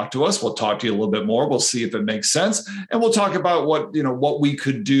to talk to us. We'll talk to you a little bit more. We'll see if it makes sense. And we'll talk about what we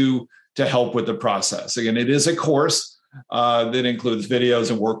could do to help with the process. Again, it is a course that includes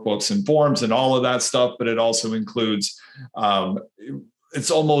videos and workbooks and forms and all of that stuff, but it also includes,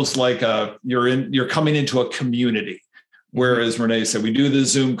 it's almost like you're coming into a community. Whereas Renee said, we do the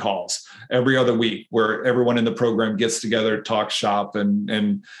Zoom calls every other week where everyone in the program gets together, talks shop,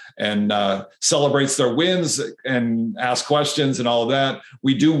 and celebrates their wins and asks questions and all of that.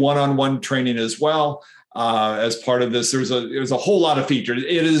 We do one-on-one training as well as part of this. There's a whole lot of features.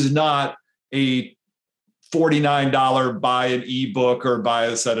 It is not a $49 buy an ebook or buy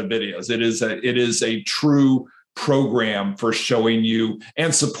a set of videos. It is a true program for showing you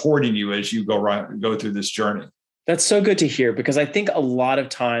and supporting you as you go through this journey. That's so good to hear, because I think a lot of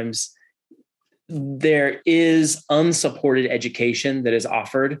times there is unsupported education that is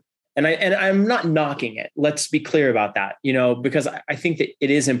offered. And I'm not knocking it. Let's be clear about that, because I think that it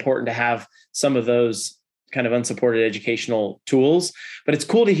is important to have some of those kind of unsupported educational tools. But it's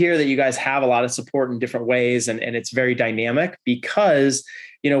cool to hear that you guys have a lot of support in different ways. And it's very dynamic, because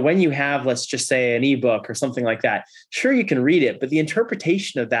when you have, let's just say, an ebook or something like that, sure, you can read it, but the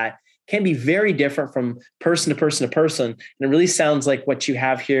interpretation of that can be very different from person to person to person. And it really sounds like what you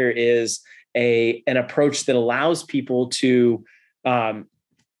have here is an approach that allows people to,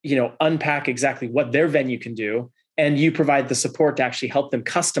 unpack exactly what their venue can do. And you provide the support to actually help them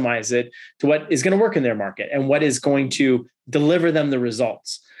customize it to what is going to work in their market and what is going to deliver them the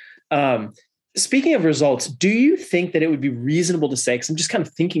results. Speaking of results, do you think that it would be reasonable to say, because I'm just kind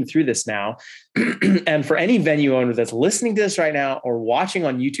of thinking through this now, and for any venue owner that's listening to this right now or watching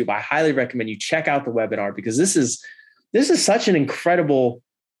on YouTube, I highly recommend you check out the webinar, because this is such an incredible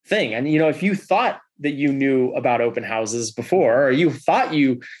thing. And, if you thought that you knew about open houses before, or you thought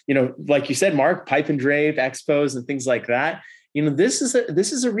like you said, Marc, pipe and drape expos and things like that, this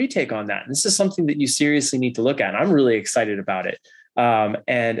is a retake on that. And this is something that you seriously need to look at. And I'm really excited about it.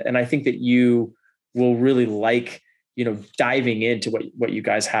 And I think that you will really like, diving into what you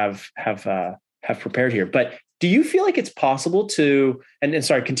guys have prepared here. But do you feel like it's possible to, and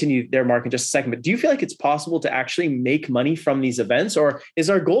sorry, continue there, Marc, in just a second, but do you feel like it's possible to actually make money from these events? Or is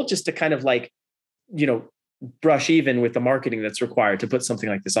our goal just to kind of brush even with the marketing that's required to put something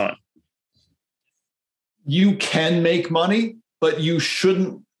like this on? You can make money, but you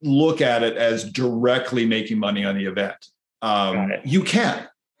shouldn't look at it as directly making money on the event. You can.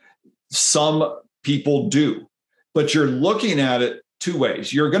 Some people do, but you're looking at it two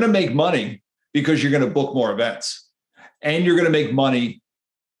ways. You're going to make money because you're going to book more events, and you're going to make money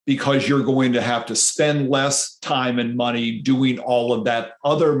because you're going to have to spend less time and money doing all of that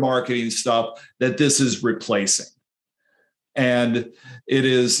other marketing stuff that this is replacing. And it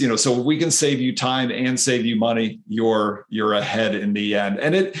is, so if we can save you time and save you money, you're ahead in the end.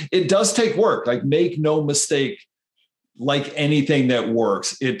 And it does take work. Like, make no mistake, like anything that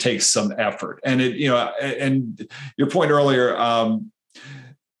works, it takes some effort. And and your point earlier,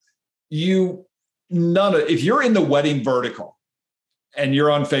 if you're in the wedding vertical and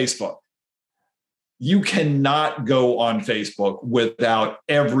you're on Facebook, you cannot go on Facebook without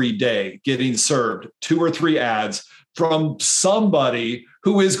every day getting served 2 or 3 ads from somebody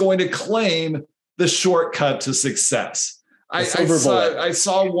who is going to claim the shortcut to success. I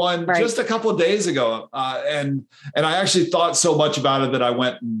saw one just a couple of days ago, and I actually thought so much about it that I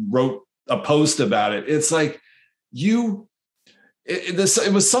went and wrote a post about it. It's like it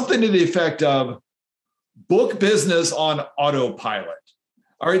was something to the effect of book business on autopilot.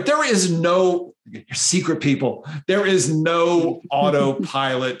 All right, there is no secret people. There is no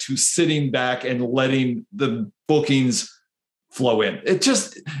autopilot to sitting back and letting the bookings flow in.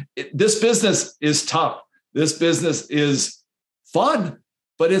 This business is tough. This business is fun,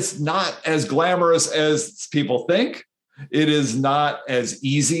 but it's not as glamorous as people think. It is not as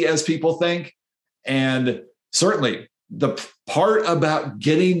easy as people think. And certainly the part about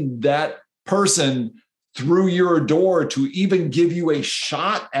getting that person through your door to even give you a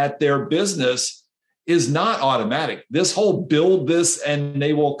shot at their business is not automatic. This whole build this and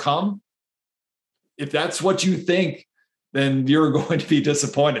they will come. If that's what you think, then you're going to be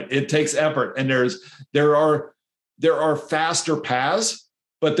disappointed. It takes effort. And there are faster paths,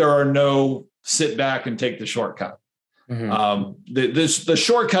 but there are no sit back and take the shortcut. The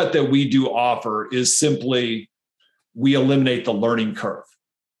shortcut that we do offer is simply we eliminate the learning curve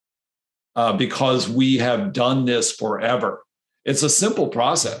because we have done this forever. It's a simple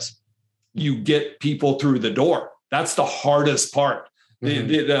process. You get people through the door. That's the hardest part.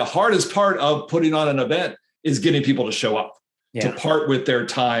 The hardest part of putting on an event is getting people to show up, to part with their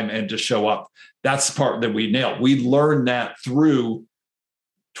time and to show up. That's the part that we nailed. We learned that through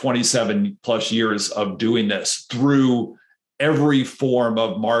 27 plus years of doing this, through every form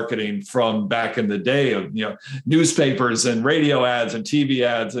of marketing from back in the day of, newspapers and radio ads and TV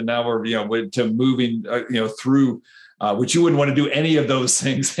ads. And now we're, to moving, through which you wouldn't want to do any of those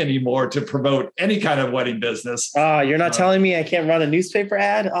things anymore to promote any kind of wedding business. You're not telling me I can't run a newspaper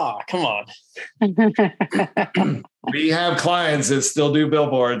ad? Oh, come on. We have clients that still do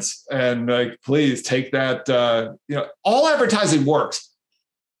billboards, and please take that. All advertising works.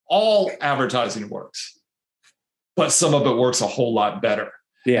 All advertising works, but some of it works a whole lot better.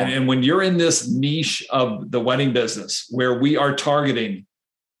 Yeah. And when you're in this niche of the wedding business where we are targeting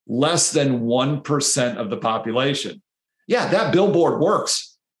less than 1% of the population, that billboard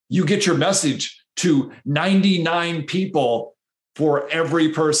works. You get your message to 99 people for every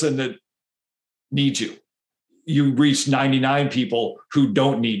person that needs you. You reach 99 people who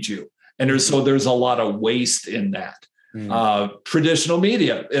don't need you. And there's a lot of waste in that. Traditional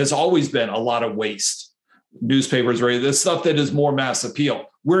media has always been a lot of waste. Newspapers, radio, this stuff that is more mass appeal.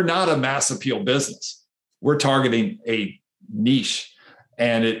 We're not a mass appeal business. We're targeting a niche,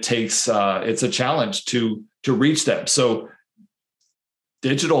 and it takes it's a challenge to reach them. So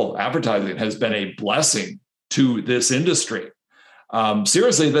digital advertising has been a blessing to this industry.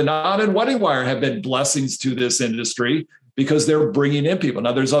 Seriously, the Knot and Wedding Wire have been blessings to this industry because they're bringing in people.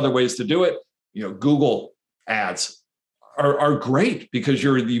 Now, there's other ways to do it. Google ads are great because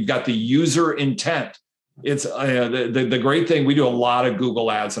you've got the user intent. It's the great thing. We do a lot of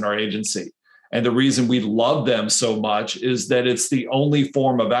Google ads in our agency. And the reason we love them so much is that it's the only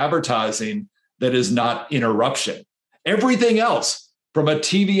form of advertising that is not interruption. Everything else, from a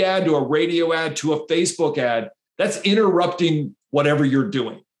TV ad to a radio ad to a Facebook ad, that's interrupting whatever you're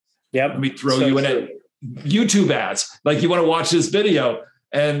doing. Let me throw you in a YouTube ads. Like, you want to watch this video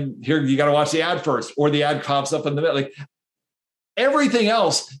and here you got to watch the ad first, or the ad pops up in the middle. Like, everything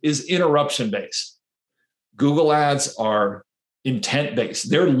else is interruption based. Google ads are intent based.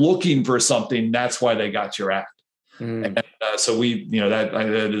 They're looking for something. That's why they got your ad. And so we,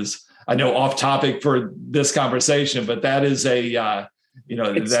 that is, I know, off topic for this conversation, but that is that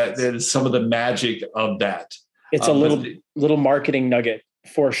is some of the magic of that. It's a little marketing nugget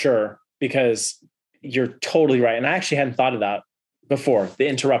for sure, because you're totally right. And I actually hadn't thought of that before, the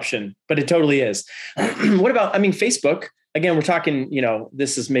interruption, but it totally is. What about, Facebook? Again, we're talking,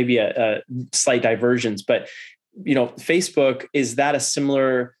 this is maybe a slight divergence, but, Facebook, is that a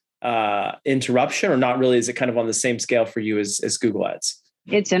similar interruption or not really? Is it kind of on the same scale for you as Google ads?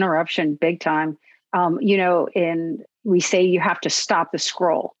 It's interruption big time. We say you have to stop the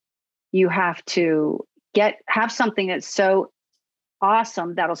scroll. You have to have something that's so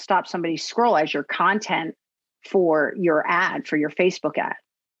awesome that'll stop somebody's scroll as your content for your ad, for your Facebook ad.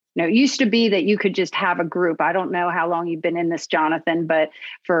 It used to be that you could just have a group. I don't know how long you've been in this, Jonathan, but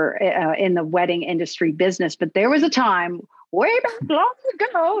for in the wedding industry business, but there was a time way back long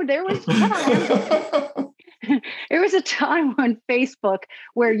ago, there was a time on Facebook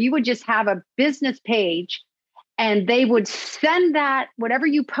where you would just have a business page and they would send that, whatever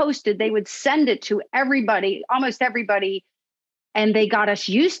you posted, they would send it to everybody, almost everybody. And they got us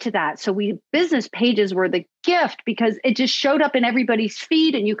used to that. So business pages were the gift because it just showed up in everybody's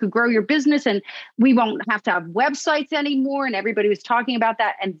feed and you could grow your business and we won't have to have websites anymore. And everybody was talking about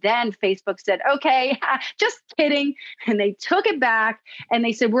that. And then Facebook said, okay, just kidding. And they took it back and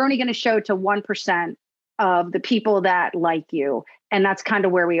they said, we're only going to show it to 1% of the people that like you. And that's kind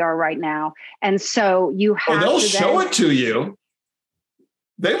of where we are right now. And so you have they'll show it to you.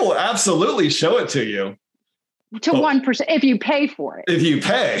 They will absolutely show it to you. To 1% if you pay for it. If you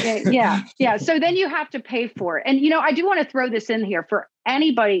pay. Yeah. So then you have to pay for it. And, I do want to throw this in here for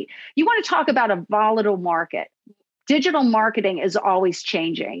anybody. You want to talk about a volatile market. Digital marketing is always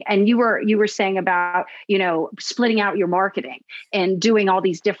changing. And you were saying about, splitting out your marketing and doing all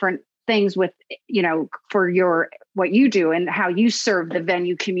these different things with, for your what you do and how you serve the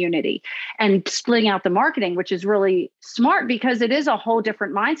venue community, and splitting out the marketing, which is really smart because it is a whole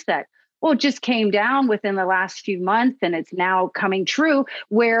different mindset. Well, it just came down within the last few months and it's now coming true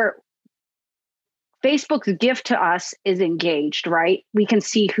where Facebook's gift to us is engaged, right? We can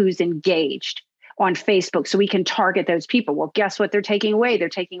see who's engaged on Facebook so we can target those people. Well, guess what they're taking away? They're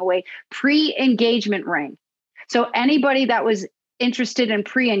taking away pre-engagement ring. So anybody that was interested in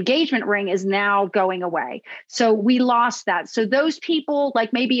pre-engagement ring is now going away. So we lost that. So those people,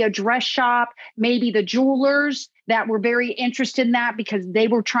 like maybe a dress shop, maybe the jewelers that were very interested in that because they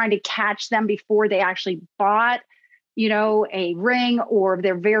were trying to catch them before they actually bought, a ring, or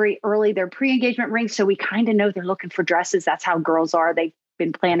they're very early, their pre-engagement ring. So we kind of know they're looking for dresses. That's how girls are. They've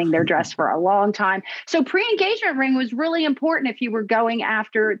been planning their dress for a long time. So pre-engagement ring was really important if you were going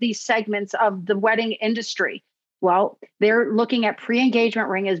after these segments of the wedding industry. Well, they're looking at pre-engagement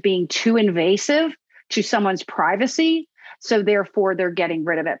ring as being too invasive to someone's privacy. So therefore, they're getting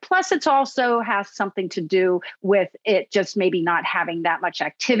rid of it. Plus, it also has something to do with it just maybe not having that much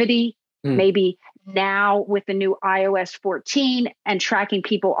activity. Maybe now with the new iOS 14 and tracking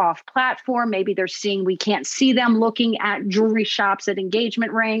people off platform, maybe they're seeing we can't see them looking at jewelry shops at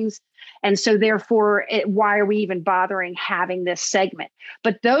engagement rings. And so therefore, why are we even bothering having this segment?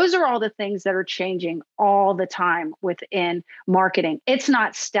 But those are all the things that are changing all the time within marketing. It's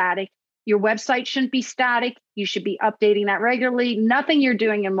not static. Your website shouldn't be static. You should be updating that regularly. Nothing you're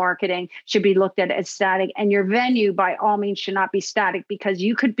doing in marketing should be looked at as static. And your venue, by all means, should not be static because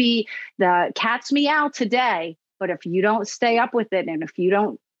you could be the cat's meow today. But if you don't stay up with it, and if you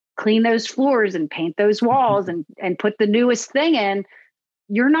don't clean those floors and paint those walls and put the newest thing in,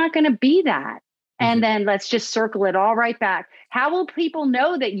 you're not going to be that. And then let's just circle it all right back. How will people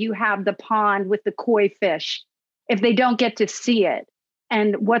know that you have the pond with the koi fish if they don't get to see it?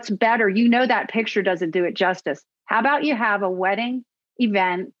 And what's better, that picture doesn't do it justice. How about you have a wedding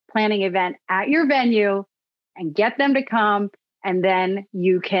planning event at your venue and get them to come, and then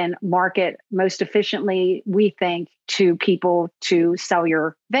you can market most efficiently, we think, to people to sell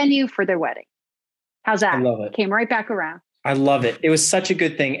your venue for their wedding. How's that? I love it. Came right back around. I love it. It was such a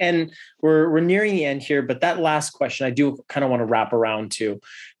good thing. And we're nearing the end here, but that last question, I do kind of want to wrap around to.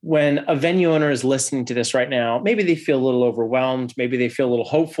 When a venue owner is listening to this right now, maybe they feel a little overwhelmed. Maybe they feel a little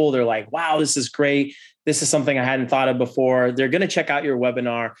hopeful. They're like, wow, this is great. This is something I hadn't thought of before. They're going to check out your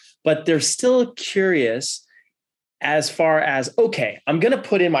webinar, but they're still curious as far as, okay, I'm going to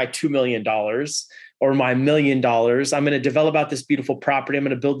put in my $2 million or my $1 million. I'm going to develop out this beautiful property. I'm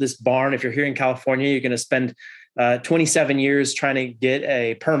going to build this barn. If you're here in California, you're going to spend 27 years trying to get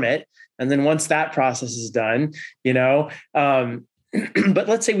a permit. And then once that process is done, but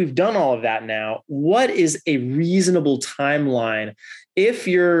let's say we've done all of that now, what is a reasonable timeline if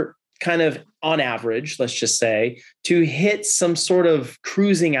you're kind of on average, let's just say, to hit some sort of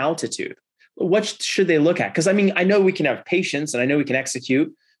cruising altitude? What should they look at? Because I know we can have patience and I know we can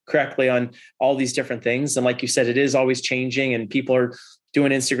execute correctly on all these different things. And like you said, it is always changing and people are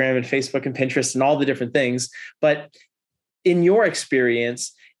doing Instagram and Facebook and Pinterest and all the different things. But in your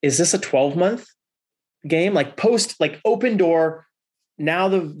experience, is this a 12-month game? Like open door, now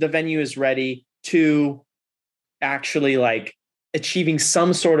the venue is ready to actually achieving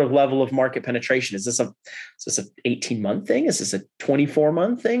some sort of level of market penetration? Is this an 18-month thing? Is this a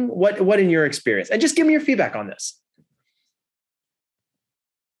 24-month thing? What in your experience? And just give me your feedback on this.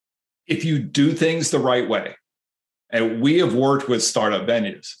 If you do things the right way, and we have worked with startup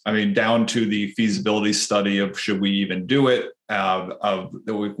venues, down to the feasibility study of should we even do it, of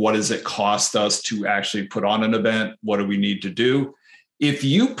what does it cost us to actually put on an event? What do we need to do? If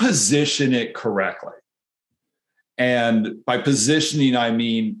you position it correctly, and by positioning, I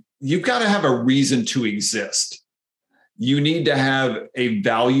mean, you've got to have a reason to exist. You need to have a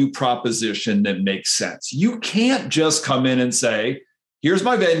value proposition that makes sense. You can't just come in and say, here's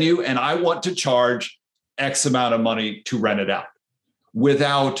my venue, and I want to charge X amount of money to rent it out,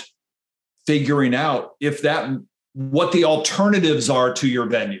 without figuring out what the alternatives are to your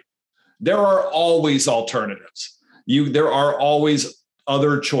venue. There are always alternatives. There are always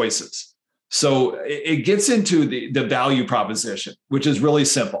other choices. So it gets into the value proposition, which is really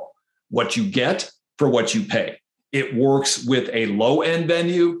simple. What you get for what you pay. It works with a low-end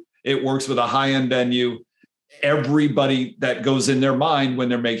venue. It works with a high-end venue. Everybody that goes in their mind when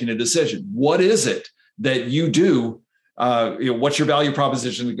they're making a decision. What is it that you do? What's your value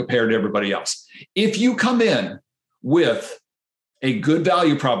proposition compared to everybody else? If you come in with a good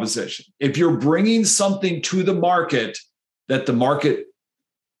value proposition, if you're bringing something to the market that the market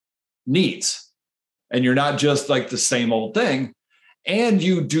needs, and you're not just like the same old thing, and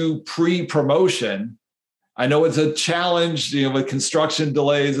you do pre-promotion, I know it's a challenge, with construction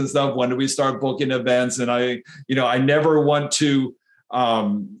delays and stuff. When do we start booking events? And I never want to,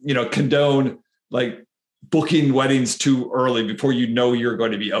 condone like booking weddings too early before you're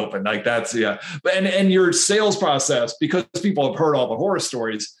going to be open. Like that's, yeah. But and your sales process, because people have heard all the horror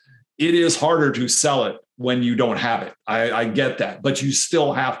stories, it is harder to sell it when you don't have it. I get that, but you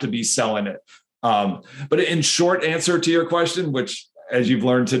still have to be selling it. But in short answer to your question, which as you've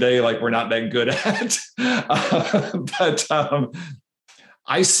learned today, like we're not that good at, but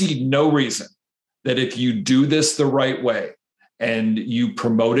I see no reason that if you do this the right way and you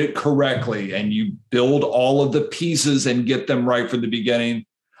promote it correctly and you build all of the pieces and get them right from the beginning,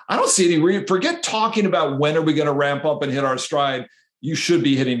 I don't see any reason. Forget talking about when are we going to ramp up and hit our stride. You should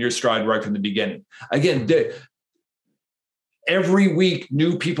be hitting your stride right from the beginning. Again, every week,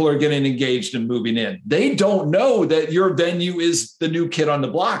 new people are getting engaged and moving in. They don't know that your venue is the new kid on the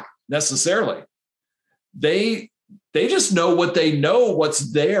block necessarily. They just know what they know,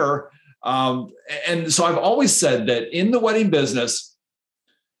 what's there. And so I've always said that in the wedding business,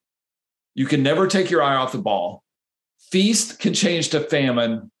 you can never take your eye off the ball. Feast can change to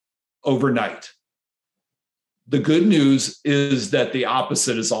famine overnight. The good news is that the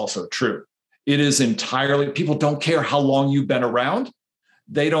opposite is also true. It is entirely, people don't care how long you've been around.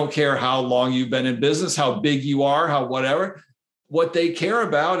 They don't care how long you've been in business, how big you are, how whatever. What they care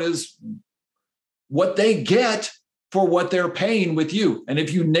about is what they get for what they're paying with you. And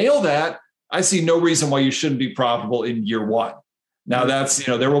if you nail that, I see no reason why you shouldn't be profitable in year one. Now that's,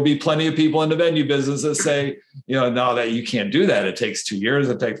 there will be plenty of people in the venue business that say, no, that you can't do that. It takes 2 years,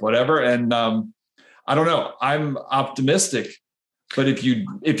 it takes whatever. And I don't know, I'm optimistic. But if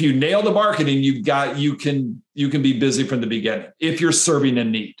you nail the marketing, you can be busy from the beginning if you're serving a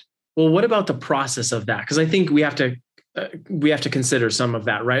need. Well, what about the process of that? Because I think we have to consider some of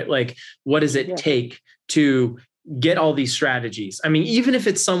that, right? Like, what does it take to get all these strategies? I mean, even if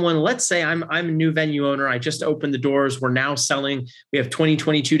it's someone, let's say I'm a new venue owner. I just opened the doors. We're now selling. We have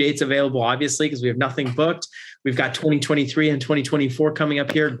 2022 dates available, obviously, because we have nothing booked. We've got 2023 and 2024 coming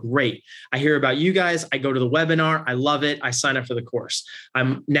up here. Great. I hear about you guys. I go to the webinar. I love it. I sign up for the course.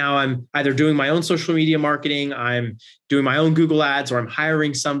 I'm either doing my own social media marketing, I'm doing my own Google ads, or I'm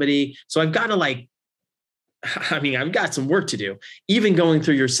hiring somebody. So I've got to I've got some work to do. Even going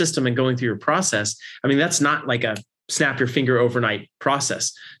through your system and going through your process, that's not like a snap your finger overnight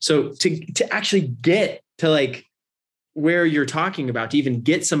process. So to actually get to where you're talking about, to even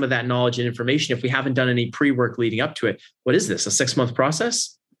get some of that knowledge and information, if we haven't done any pre-work leading up to it, what is this, a 6-month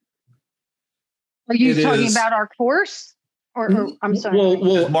process? Are you talking about our course or I'm sorry.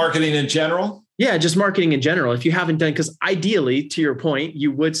 Well, marketing in general? Yeah, just marketing in general. If you haven't done, because ideally, to your point,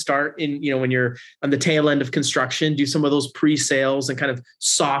 you would start in, when you're on the tail end of construction, do some of those pre-sales and kind of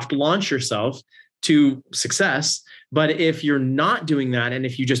soft launch yourself to success. But if you're not doing that, and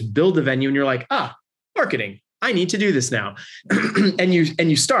if you just build the venue and you're like, marketing, I need to do this now, and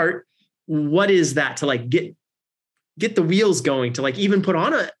you start, what is that to get the wheels going to even put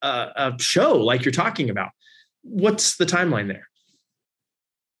on a show like you're talking about? What's the timeline there?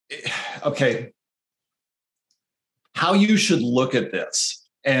 Okay. How you should look at this,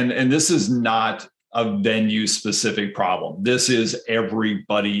 and this is not a venue specific problem. This is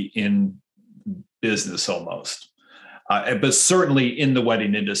everybody in business almost, but certainly in the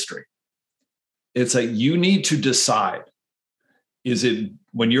wedding industry. It's you need to decide, is it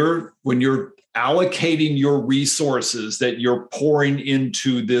when you're allocating your resources that you're pouring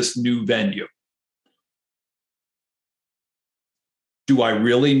into this new venue, do I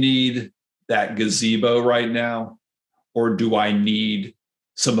really need that gazebo right now? Or do I need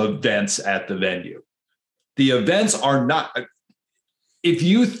some events at the venue? The events are not, if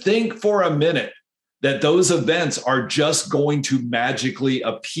you think for a minute that those events are just going to magically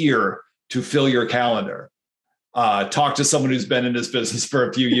appear to fill your calendar, talk to someone who's been in this business for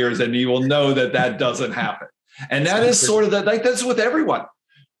a few years and you will know that doesn't happen. And that is sort of that's with everyone.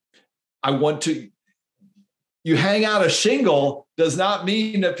 You hang out a shingle does not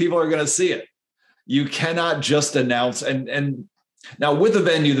mean that people are going to see it. You cannot just announce. And now with a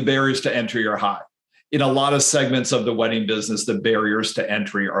venue, the barriers to entry are high. In a lot of segments of the wedding business, the barriers to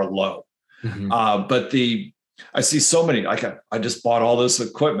entry are low. Mm-hmm. But I see so many, I just bought all this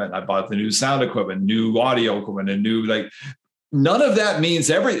equipment. I bought the new sound equipment, new audio equipment, and new, none of that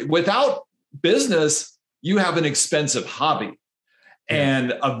means without business, you have an expensive hobby.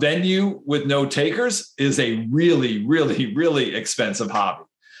 And a venue with no takers is a really, really, really expensive hobby.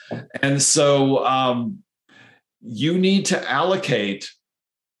 And so you need to allocate,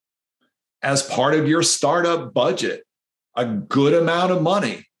 as part of your startup budget, a good amount of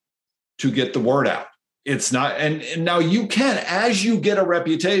money to get the word out. It's not. And now you can, as you get a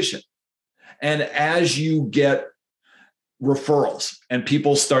reputation and as you get referrals and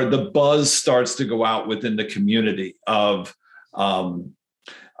people the buzz starts to go out within the community of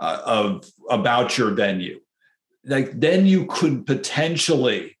about your venue, like then you could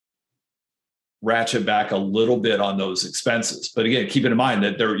potentially ratchet back a little bit on those expenses. But again, keep in mind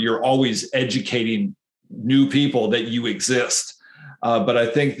that you're always educating new people that you exist. But I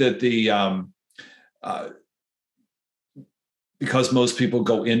think that because most people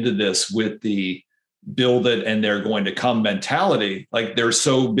go into this with the build it and they're going to come mentality, like they're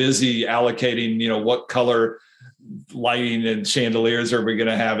so busy allocating, what color lighting and chandeliers are we going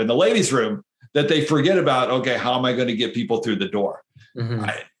to have in the ladies' room, that they forget about, okay, how am I going to get people through the door? Mm-hmm.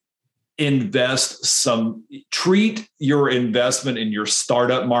 Treat your investment in your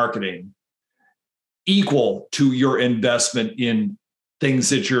startup marketing equal to your investment in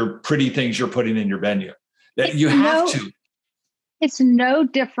pretty things you're putting in your venue. That you have to. It's no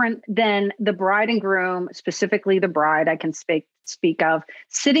different than the bride and groom, specifically the bride I can speak of,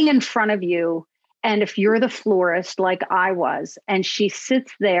 sitting in front of you. And if you're the florist like I was, and she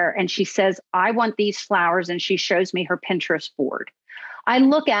sits there and she says, I want these flowers, and she shows me her Pinterest board. I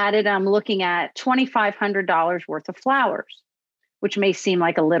look at it, I'm looking at $2,500 worth of flowers, which may seem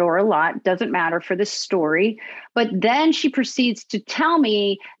like a little or a lot, doesn't matter for this story. But then she proceeds to tell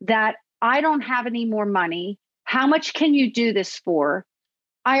me that I don't have any more money. How much can you do this for?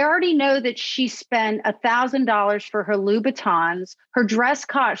 I already know that she spent $1,000 for her Louboutins. Her dress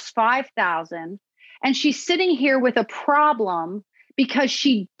costs $5,000. And she's sitting here with a problem because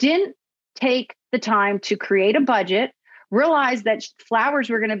she didn't take the time to create a budget, realized that flowers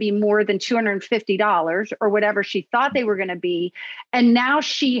were going to be more than $250 or whatever she thought they were going to be. And now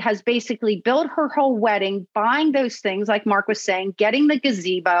she has basically built her whole wedding, buying those things, like Marc was saying, getting the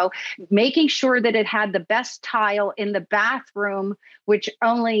gazebo, making sure that it had the best tile in the bathroom, which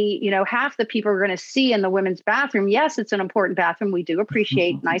only, half the people are going to see in the women's bathroom. Yes, it's an important bathroom. We do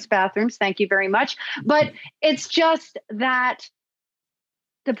appreciate nice bathrooms. Thank you very much. But it's just that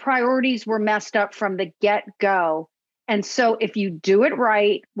the priorities were messed up from the get-go. And so if you do it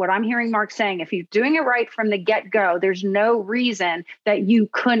right, what I'm hearing Marc saying, if you're doing it right from the get-go, there's no reason that you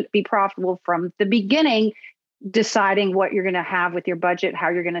couldn't be profitable from the beginning, deciding what you're going to have with your budget, how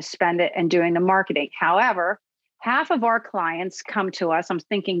you're going to spend it, and doing the marketing. However, half of our clients come to us, I'm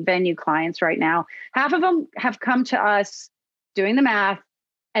thinking venue clients right now, half of them have come to us doing the math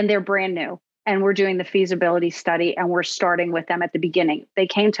and they're brand new. And we're doing the feasibility study and we're starting with them at the beginning. They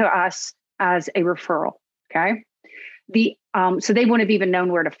came to us as a referral, okay? So they wouldn't have even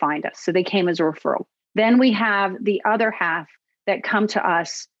known where to find us. So they came as a referral. Then we have the other half that come to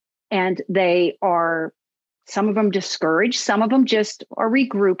us and they are, some of them discouraged, some of them just are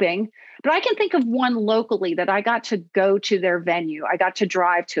regrouping. But I can think of one locally that I got to go to their venue. I got to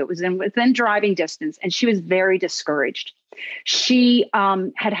drive to. It was within driving distance, and she was very discouraged. She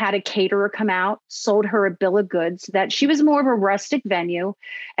had a caterer come out, sold her a bill of goods, that she was more of a rustic venue.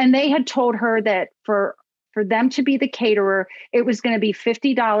 And they had told her that for them to be the caterer, it was going to be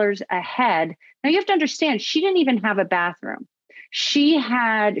 $50 a head. Now you have to understand, she didn't even have a bathroom. She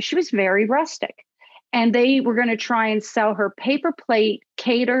was very rustic, and they were going to try and sell her paper plate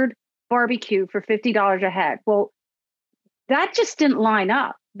catered barbecue for $50 a head. Well, that just didn't line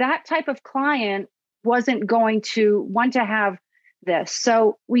up. That type of client wasn't going to want to have this.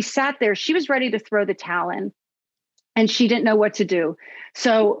 So we sat there. She was ready to throw the towel in. And she didn't know what to do.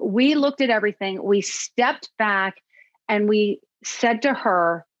 So we looked at everything. We stepped back and we said to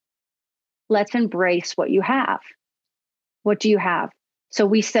her, let's embrace what you have. What do you have? So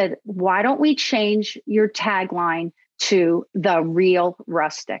we said, why don't we change your tagline to the real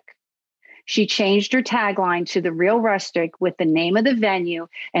rustic? She changed her tagline to the real rustic with the name of the venue.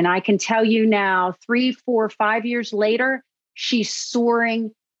 And I can tell you now, 3, 4, 5 years later, she's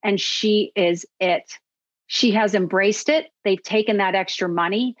soaring and she is it. She has embraced it. They've taken that extra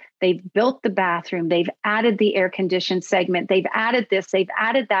money. They've built the bathroom. They've added the air conditioned segment. They've added this. They've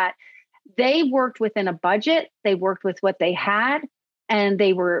added that. They worked within a budget. They worked with what they had, and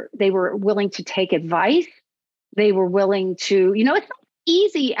they were willing to take advice. They were willing to, it's not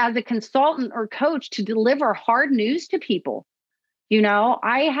easy as a consultant or coach to deliver hard news to people.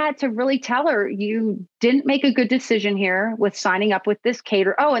 I had to really tell her, you didn't make a good decision here with signing up with this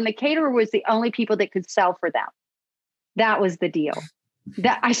caterer. Oh, and the caterer was the only people that could sell for them. That was the deal.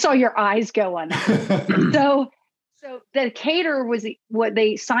 That I saw your eyes go on that. So So the caterer was what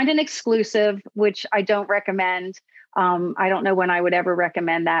they signed an exclusive, which I don't recommend. I don't know when I would ever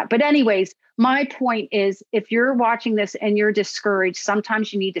recommend that. But anyways, my point is, if you're watching this and you're discouraged,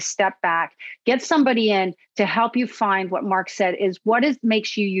 sometimes you need to step back, get somebody in to help you find what Marc said is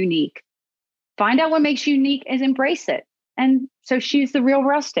makes you unique. Find out what makes you unique and embrace it. And so she's the real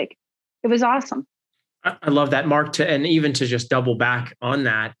rustic. It was awesome. I love that, Marc, and even to just double back on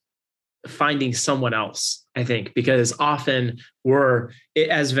that, finding someone else, I think, because often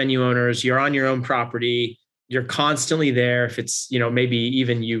as venue owners, you're on your own property, you're constantly there. If it's, maybe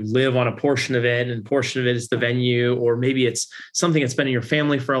even you live on a portion of it and a portion of it is the venue, or maybe it's something that's been in your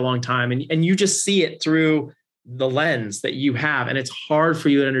family for a long time, and you just see it through the lens that you have. And it's hard for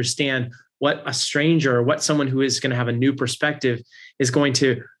you to understand what a stranger or what someone who is going to have a new perspective is going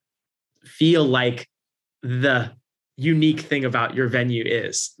to feel like the unique thing about your venue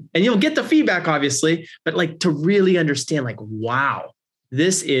is. And you'll get the feedback, obviously, but like to really understand, like, wow,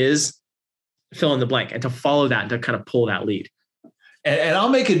 this is fill in the blank, and to follow that and to kind of pull that lead. And I'll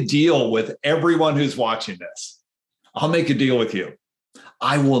make a deal with everyone who's watching this. I'll make a deal with you.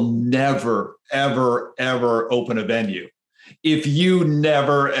 I will never, ever, ever open a venue if you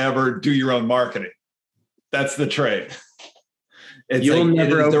never, ever do your own marketing. That's the trade. You'll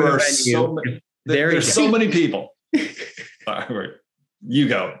never open a venue. There's so many people. You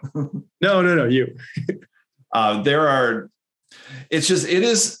go. No, you.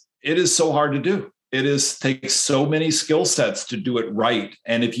 It is so hard to do. Takes so many skill sets to do it right.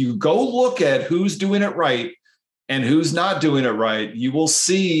 And if you go look at who's doing it right and who's not doing it right, you'll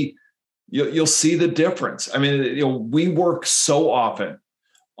see the difference. I mean, we work so often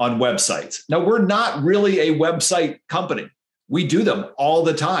on websites. Now, we're not really a website company. We do them all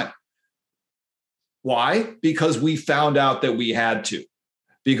the time. Why? Because we found out that we had to,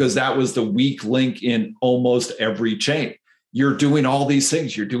 because that was the weak link in almost every chain. You're doing all these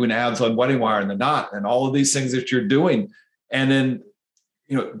things. You're doing ads on Wedding Wire and The Knot and all of these things that you're doing. And then,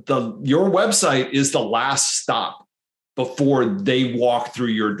 your website is the last stop before they walk through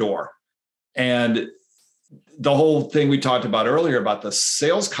your door. And the whole thing we talked about earlier about the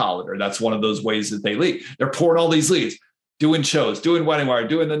sales colander, that's one of those ways that they lead. They're pouring all these leads, doing shows, doing Wedding Wire,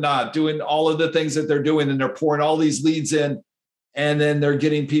 doing The Knot, doing all of the things that they're doing. And they're pouring all these leads in. And then they're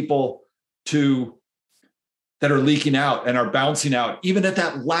getting people that are leaking out and are bouncing out. Even at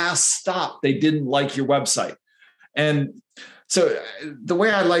that last stop, they didn't like your website. And so the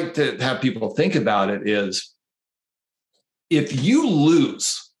way I like to have people think about it is, if you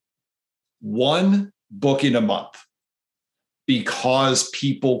lose one booking a month because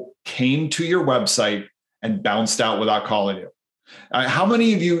people came to your website and bounced out without calling you, how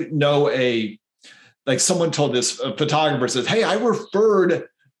many of you know someone told this, a photographer says, hey, I referred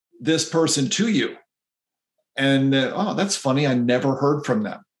this person to you. And that's funny. I never heard from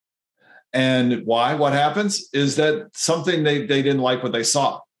them. And why? What happens is that something they didn't like what they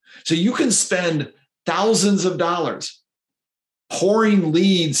saw. So you can spend thousands of dollars pouring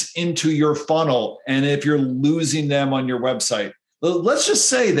leads into your funnel. And if you're losing them on your website, let's just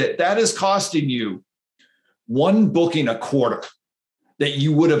say that is costing you one booking a quarter that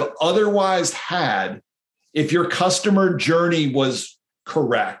you would have otherwise had if your customer journey was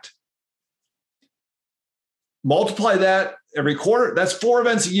correct. Multiply that every quarter. That's 4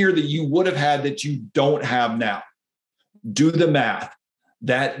 events a year that you would have had that you don't have now. Do the math.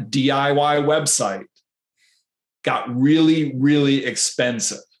 That DIY website got really, really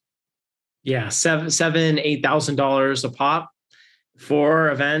expensive. Yeah, $8,000 a pop. 4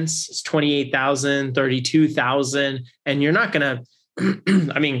 events, it's $28,000, $32,000, and you're not gonna.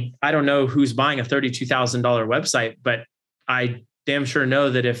 I mean, I don't know who's buying a $32,000 website, but I damn sure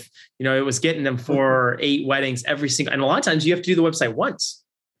know that if it was getting them for 8 weddings every single, and a lot of times you have to do the website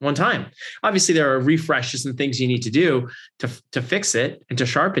one time. Obviously, there are refreshes and things you need to do to fix it and to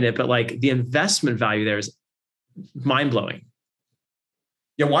sharpen it, but like the investment value there is mind blowing.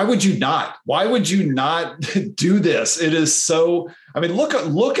 Yeah, why would you not? Why would you not do this? It is so. I mean, look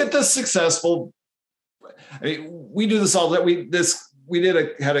at the successful. I mean, we do this all that we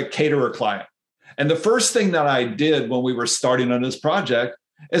had a caterer client. And the first thing that I did when we were starting on this project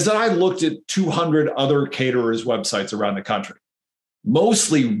is that I looked at 200 other caterers' websites around the country,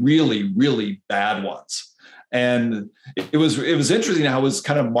 mostly really, really bad ones. And it was interesting how it was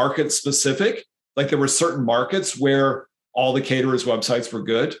kind of market specific. Like there were certain markets where all the caterers' websites were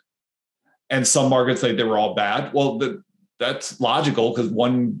good, and some markets they were all bad. Well, that's logical because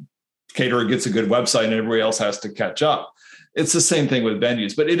one caterer gets a good website and everybody else has to catch up. It's the same thing with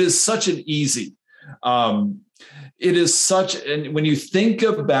venues, but it is such an easy. And when you think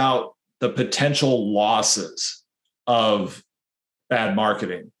about the potential losses of bad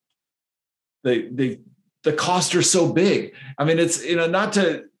marketing. The costs are so big. I mean, it's, not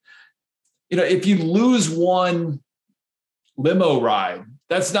to, if you lose one limo ride,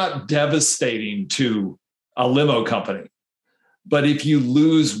 that's not devastating to a limo company. But if you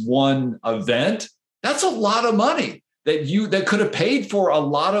lose one event, that's a lot of money that could have paid for a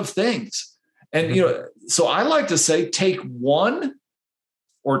lot of things. And, so I like to say, take 1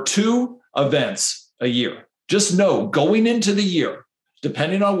 or 2 events a year. Just know going into the year,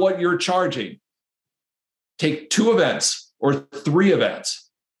 depending on what you're charging, take 2 events or 3 events.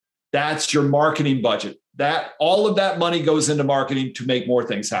 That's your marketing budget. That all of that money goes into marketing to make more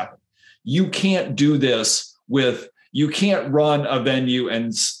things happen. You can't do this you can't run a venue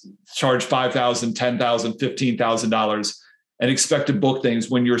and charge $5,000, $10,000, $15,000 and expect to book things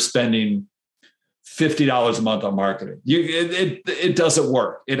when you're spending $50 a month on marketing. It doesn't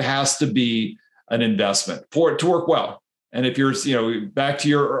work. It has to be an investment for it to work well. And if you're, back to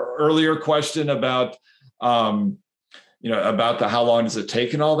your earlier question about, about the how long does it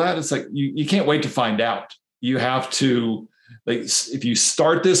take and all that, it's like you can't wait to find out. You have to, if you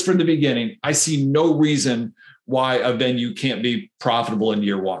start this from the beginning, I see no reason why a venue can't be profitable in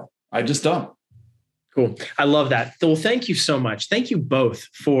year 1. I just don't. Cool. I love that. Well, thank you so much. Thank you both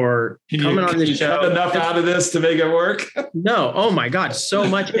for coming on the show. Cut enough out of this to make it work? No. Oh my God. So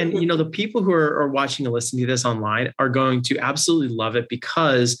much. And the people who are watching and listening to this online are going to absolutely love it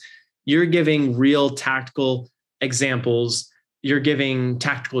because you're giving real tactical examples. You're giving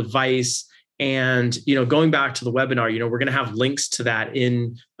tactical advice. And, going back to the webinar, we're going to have links to that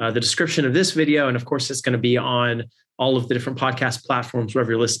in the description of this video. And of course, it's going to be on all of the different podcast platforms,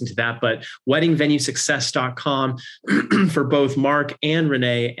 wherever you're listening to that, but weddingvenuesuccess.com for both Marc and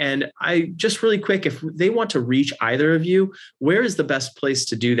Renee. And I just really quick, if they want to reach either of you, where is the best place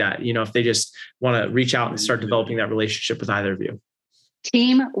to do that? If they just want to reach out and start developing that relationship with either of you.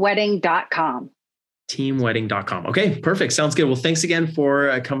 Teamwedding.com. Teamwedding.com. Okay, perfect. Sounds good. Well, thanks again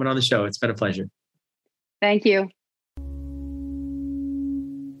for coming on the show. It's been a pleasure. Thank you.